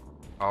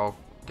 Oh,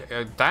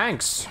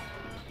 thanks.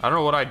 I don't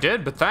know what I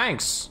did, but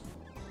thanks.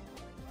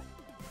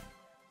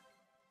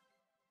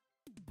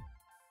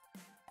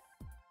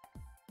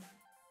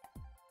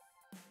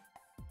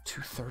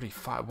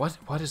 $235.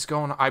 What is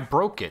going on? I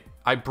broke it.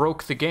 I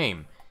broke the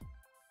game.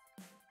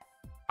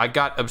 I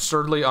got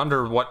absurdly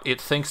under what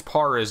it thinks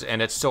par is,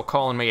 and it's still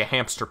calling me a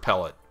hamster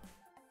pellet.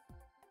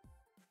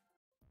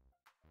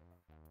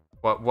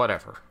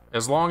 Whatever.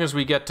 As long as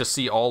we get to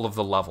see all of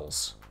the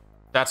levels.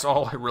 That's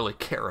all I really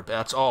care about.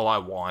 That's all I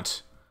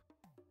want.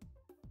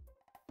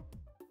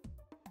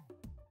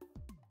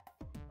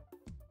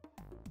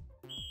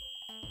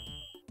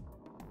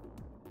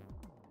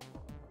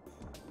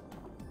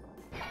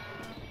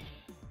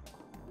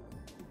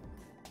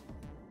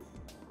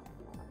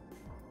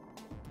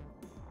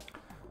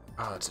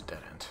 Oh, that's a dead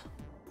end.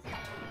 Let's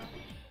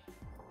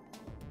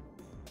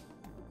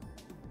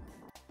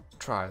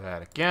try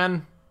that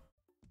again.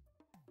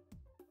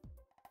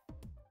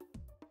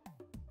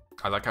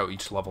 I like how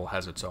each level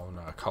has its own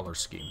color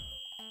scheme.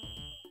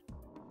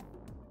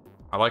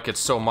 I like it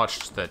so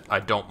much that I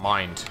don't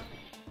mind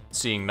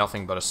seeing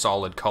nothing but a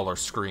solid color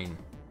screen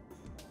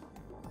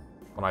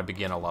when I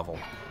begin a level.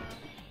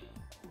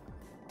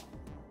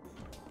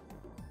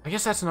 I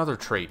guess that's another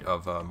trait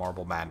of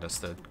Marble Madness,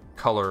 the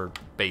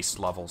color-based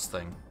levels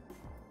thing.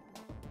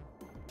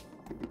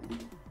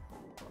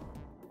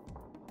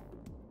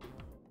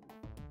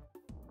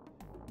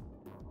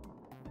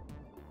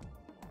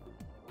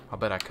 I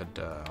bet I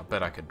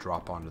could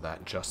drop onto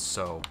that just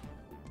so.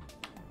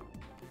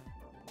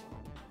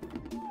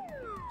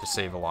 To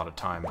save a lot of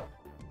time.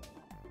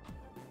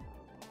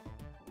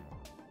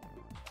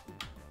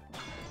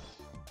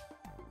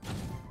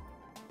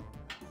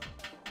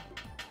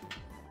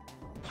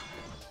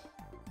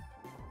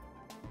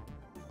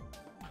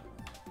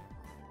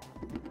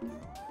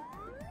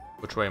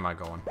 Which way am I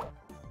going?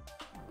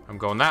 I'm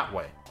going that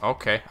way.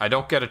 Okay, I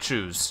don't get to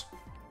choose.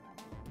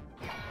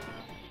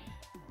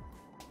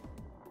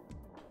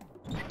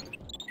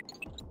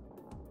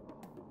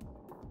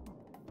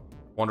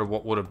 Wonder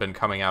what would have been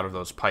coming out of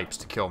those pipes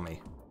to kill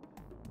me.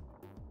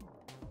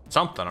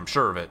 Something, I'm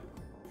sure of it.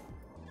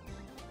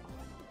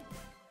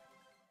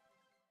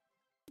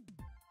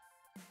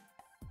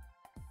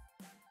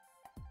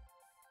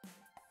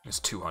 It's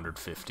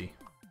 250.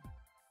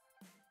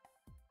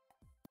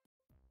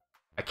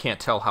 I can't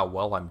tell how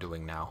well I'm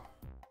doing now.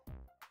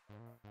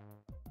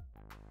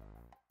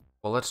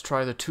 Well, let's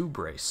try the tube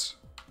race.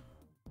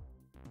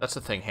 That's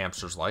the thing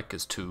hamsters like,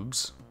 is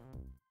tubes.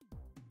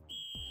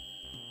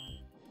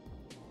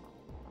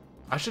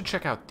 I should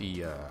check out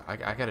the,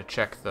 I gotta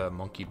check the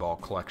Monkey Ball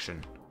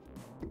collection.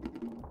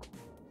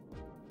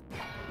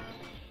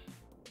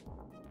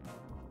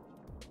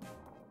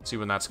 See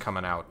when that's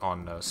coming out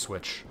on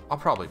Switch. I'll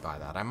probably buy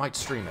that. I might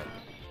stream it.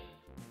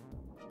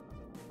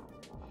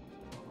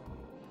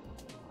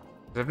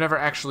 I've never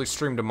actually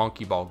streamed a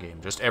Monkey Ball game,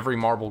 just every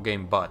marble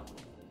game but.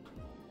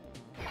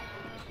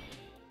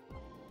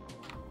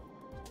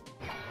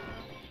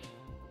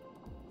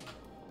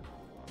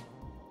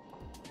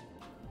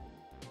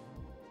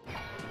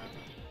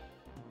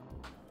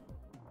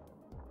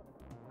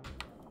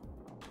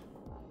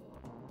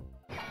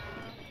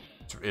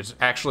 It's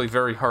actually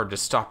very hard to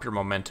stop your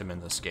momentum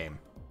in this game.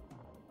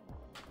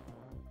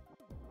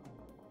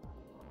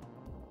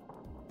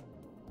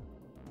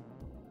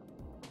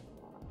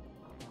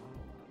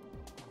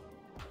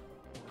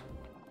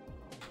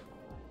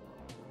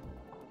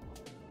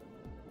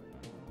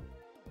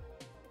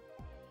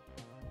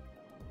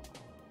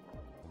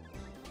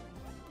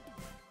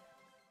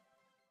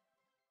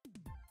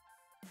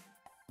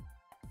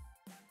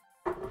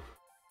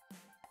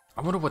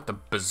 I wonder what the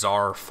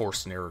bizarre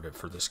forced narrative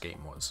for this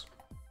game was.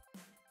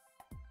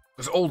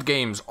 Because old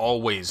games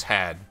always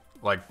had,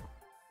 like,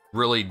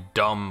 really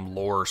dumb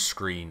lore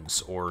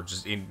screens or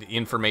just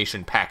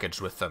information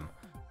packaged with them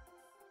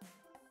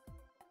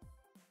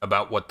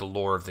about what the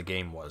lore of the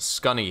game was.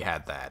 Scunny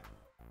had that.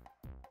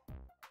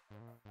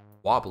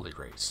 Wobbly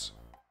Race.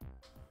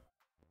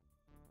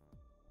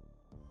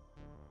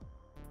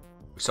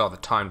 We saw the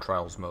time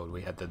trials mode.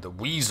 We had the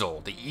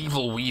Weasel, the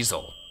evil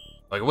Weasel.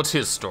 Like, what's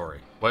his story?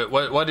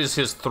 What is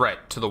his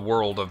threat to the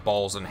world of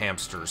balls and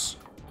hamsters?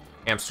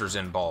 Hamsters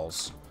in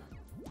balls.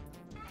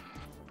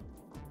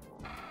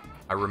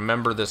 I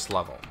remember this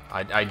level.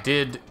 I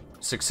did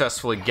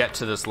successfully get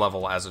to this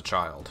level as a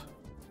child.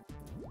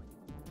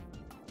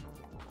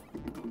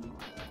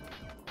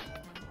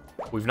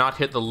 We've not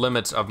hit the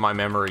limits of my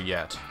memory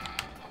yet.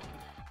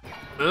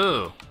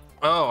 Ugh.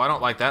 Oh, I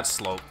don't like that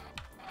slope.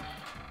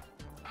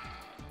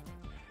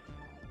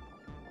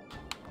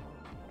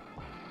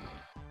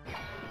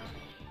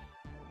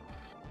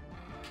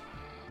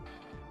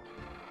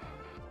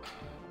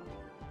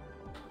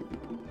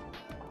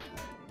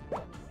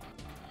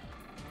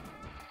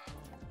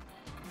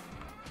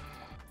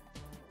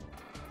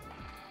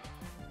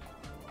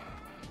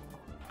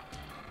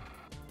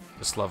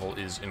 This level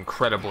is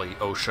incredibly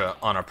OSHA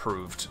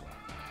unapproved.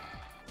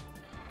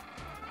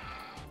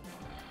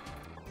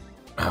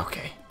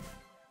 Okay.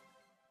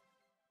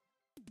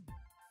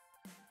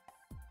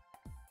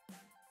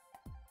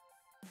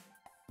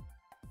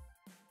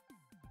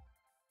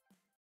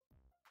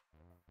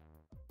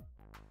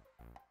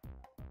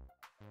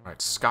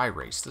 Alright, Sky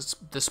Race.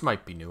 This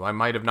might be new. I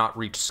might have not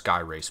reached Sky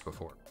Race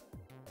before.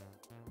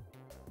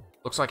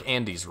 Looks like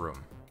Andy's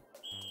room.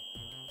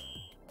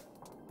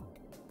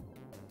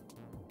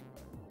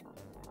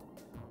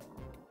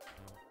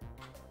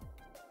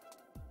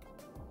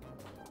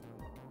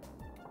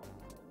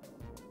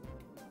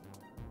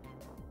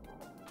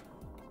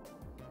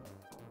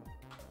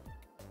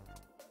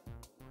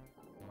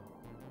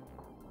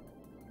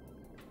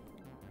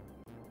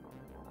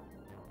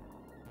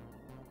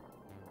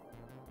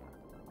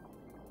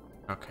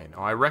 Okay, now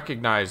I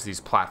recognize these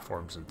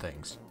platforms and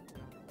things.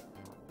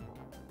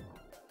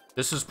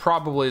 This is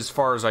probably as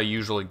far as I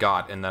usually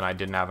got, and then I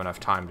didn't have enough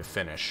time to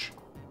finish.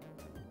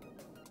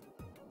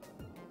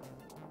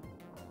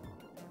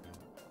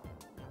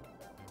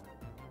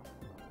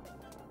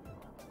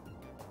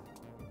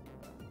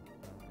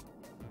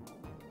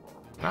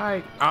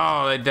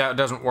 Oh, it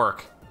doesn't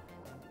work.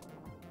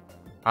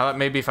 I thought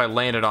maybe if I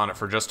landed on it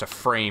for just a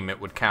frame, it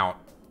would count.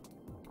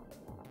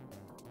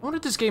 I wonder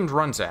what this game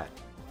runs at.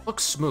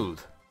 Looks smooth.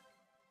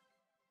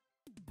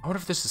 I wonder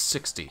if this is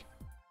 60.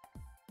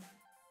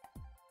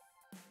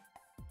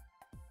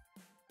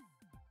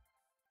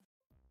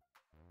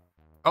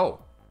 Oh.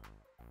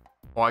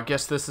 Well, I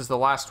guess this is the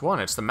last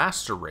one. It's the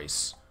Master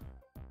Race.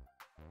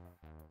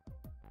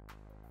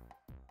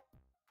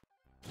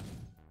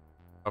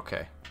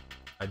 Okay.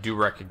 I do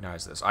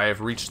recognize this. I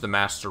have reached the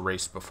Master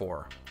Race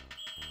before.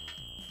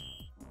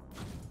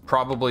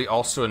 Probably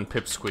also in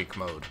Pipsqueak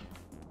mode.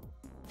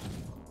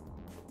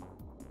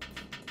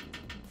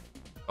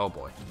 Oh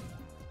boy.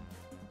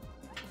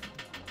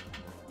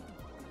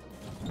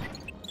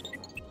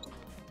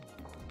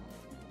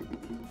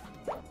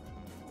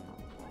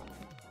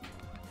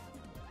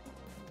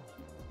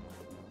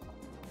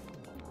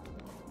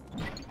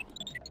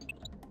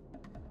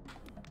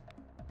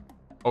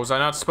 Oh, was I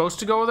not supposed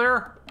to go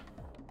there?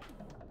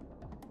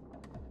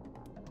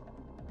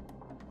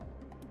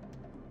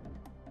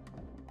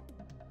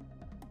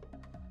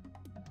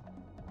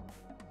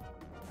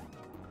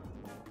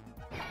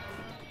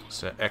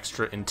 It's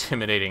extra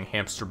intimidating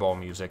Hamsterball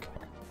music.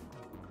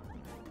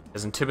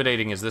 As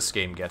intimidating as this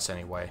game gets,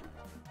 anyway.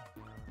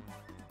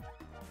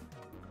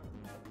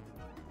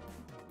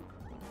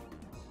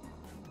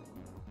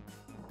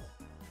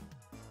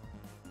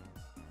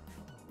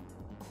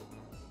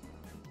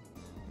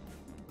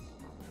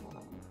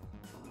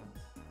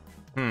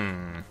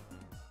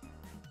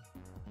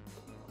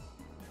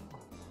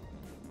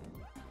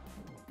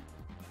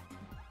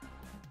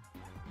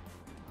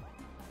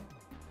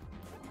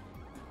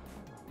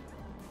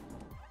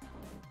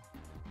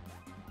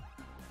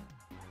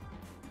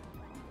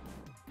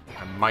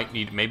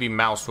 Maybe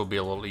mouse will be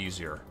a little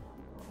easier.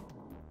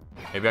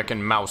 Maybe I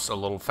can mouse a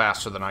little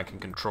faster than I can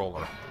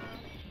controller.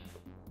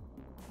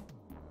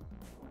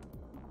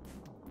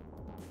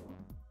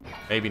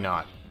 Maybe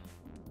not.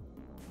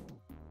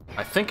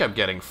 I think I'm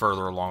getting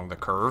further along the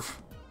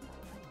curve.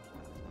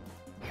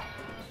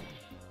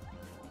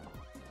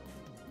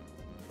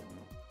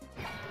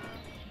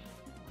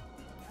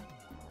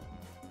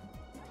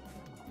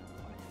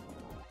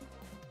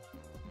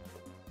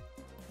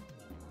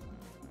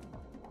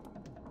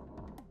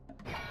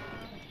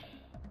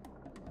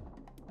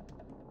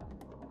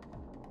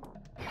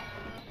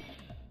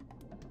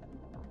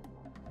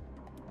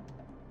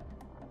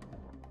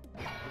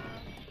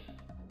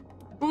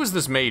 Who is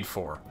this made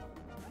for?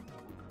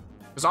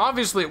 Because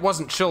obviously it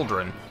wasn't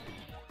children.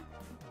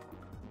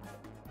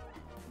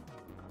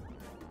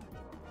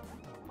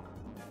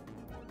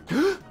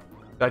 Did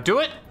I do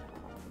it?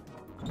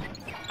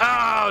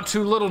 Oh,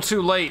 too little,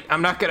 too late.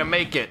 I'm not gonna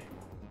make it.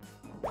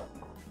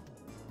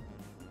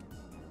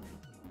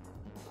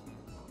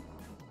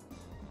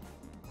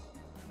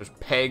 There's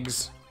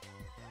pegs.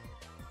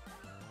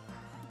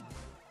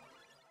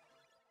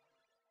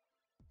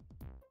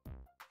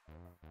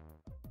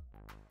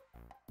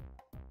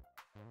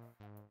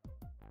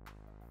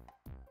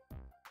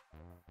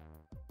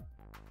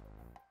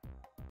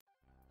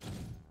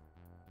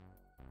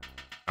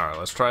 Alright,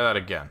 let's try that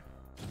again.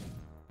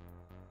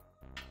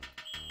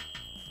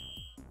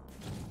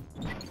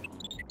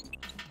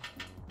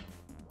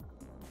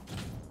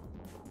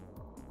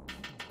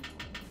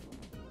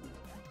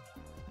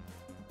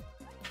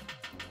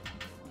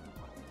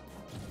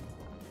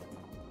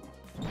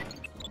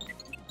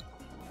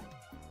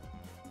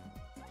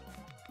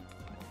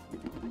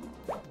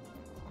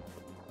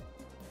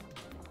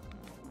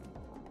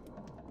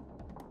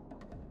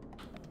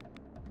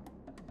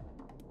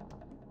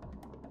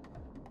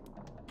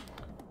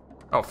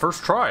 Oh,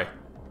 first try.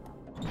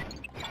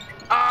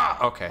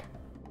 Ah, okay.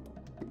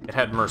 It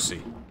had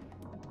mercy.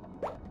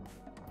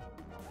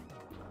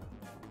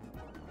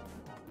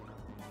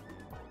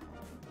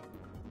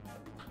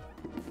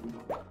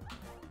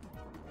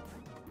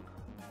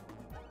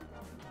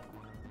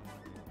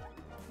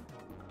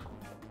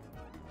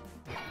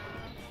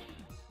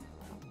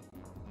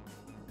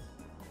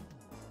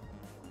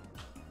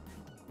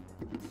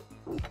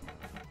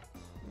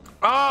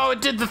 Oh, it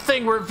did the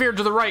thing where it veered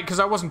to the right because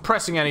I wasn't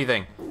pressing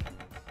anything.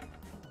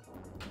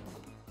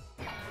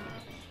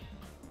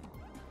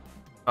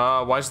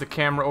 Why is the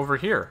camera over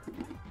here?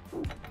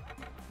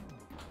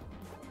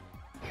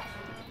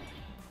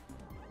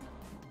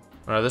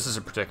 This is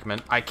a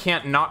predicament. I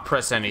can't not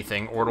press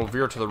anything or it'll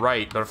veer to the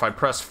right, but if I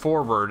press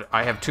forward,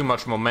 I have too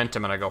much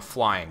momentum and I go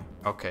flying.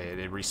 Okay,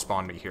 it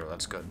respawned me here.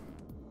 That's good.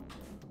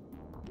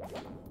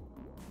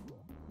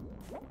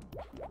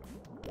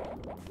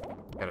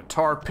 Got a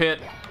tar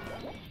pit.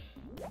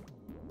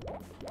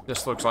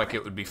 This looks like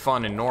it would be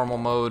fun in normal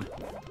mode.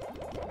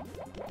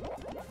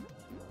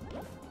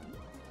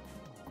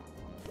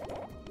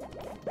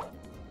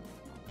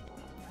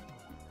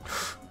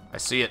 I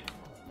see it.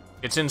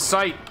 It's in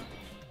sight.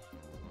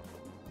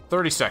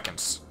 30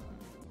 seconds.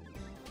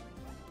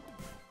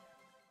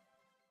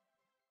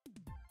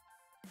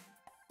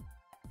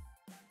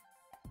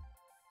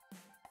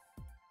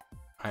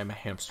 I am a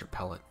hamster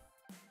pellet.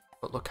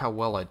 But look how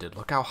well I did.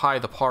 Look how high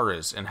the par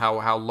is and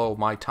how low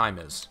my time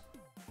is.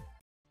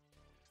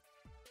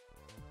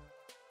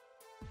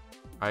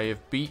 I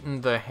have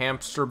beaten the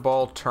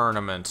Hamsterball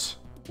tournament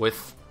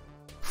with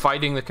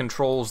fighting the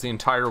controls the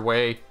entire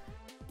way,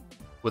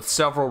 with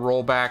several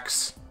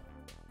rollbacks,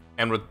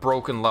 and with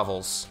broken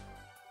levels,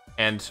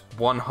 and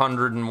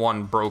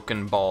 101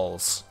 broken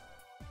balls.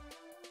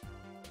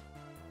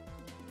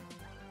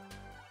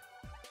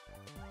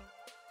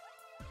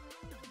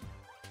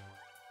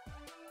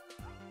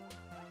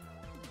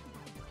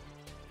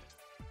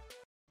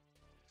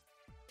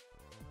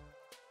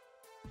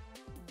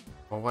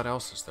 Well, what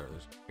else is there?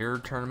 There's a mirror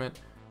tournament.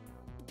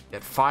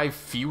 Get 5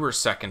 fewer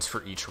seconds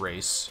for each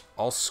race.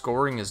 All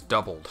scoring is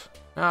doubled.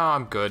 Oh,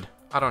 I'm good.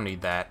 I don't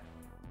need that.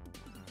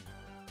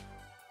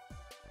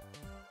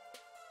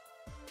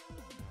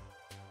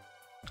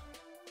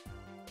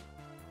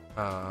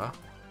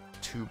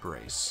 Tube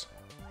race.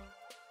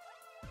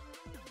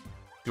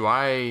 Do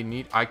I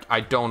need...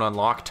 I don't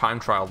unlock time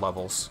trial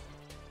levels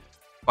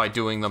by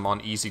doing them on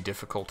easy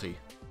difficulty.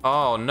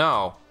 Oh,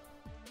 no.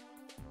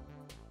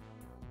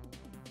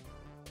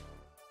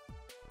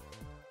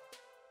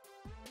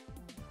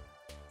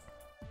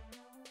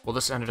 Well,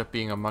 this ended up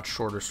being a much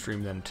shorter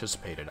stream than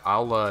anticipated.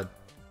 I'll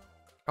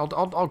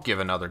give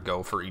another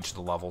go for each of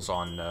the levels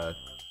on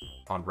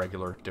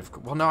regular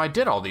difficulty. Well, no, I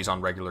did all these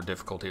on regular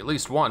difficulty at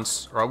least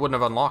once, or I wouldn't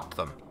have unlocked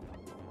them.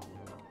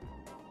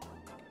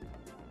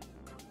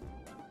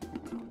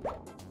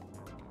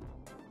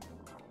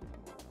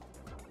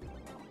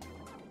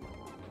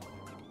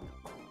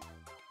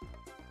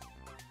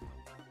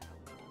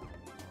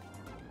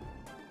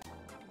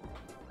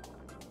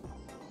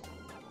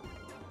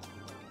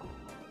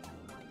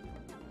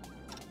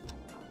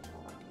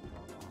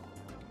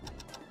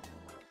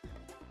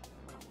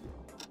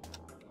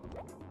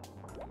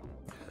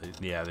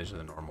 Yeah, these are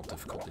the normal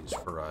difficulties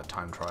for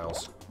time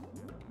trials.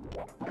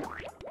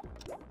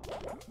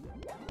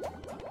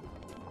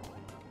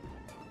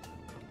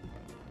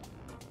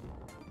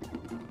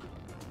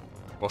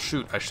 Well,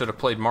 shoot, I should have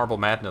played Marble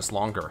Madness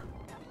longer.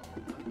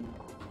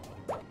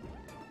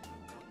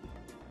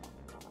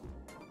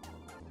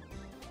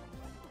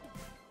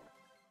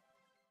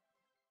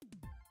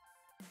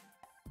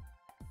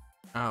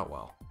 Oh,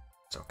 well.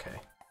 It's okay.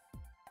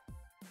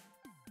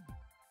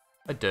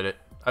 I did it.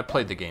 I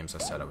played the games I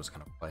said I was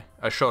going to play.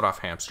 I showed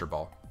off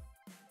Hamsterball.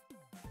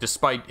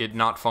 Despite it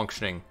not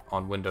functioning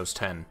on Windows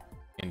 10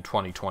 in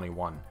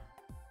 2021.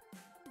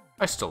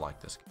 I still like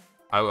this game.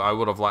 I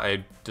would have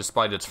liked,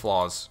 despite its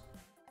flaws,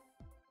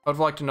 I would have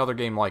liked another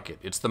game like it.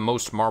 It's the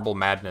most Marble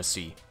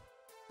Madness-y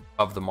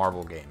of the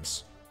Marble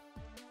games.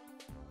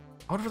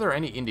 I wonder if there are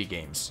any indie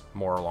games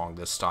more along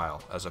this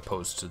style, as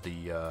opposed to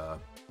the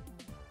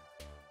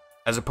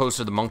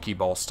Monkey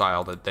Ball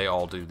style that they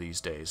all do these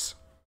days.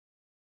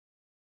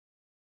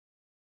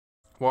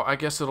 Well, I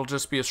guess it'll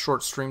just be a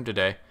short stream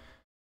today.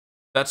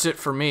 That's it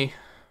for me.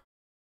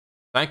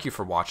 Thank you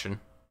for watching.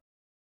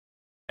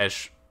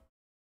 As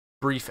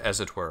brief as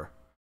it were.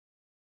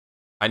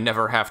 I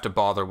never have to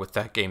bother with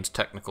that game's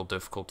technical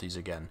difficulties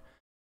again.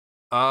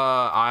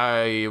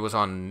 I was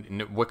on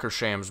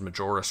Wickersham's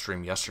Majora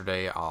stream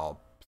yesterday. I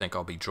think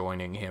I'll be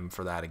joining him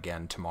for that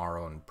again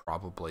tomorrow and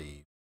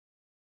probably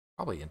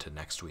into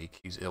next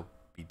week. He'll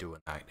be doing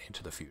that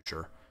into the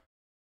future.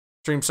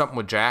 Stream something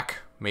with Jack,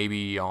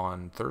 maybe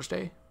on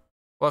Thursday?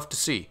 We'll have to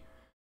see.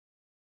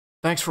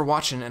 Thanks for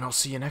watching, and I'll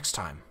see you next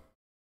time.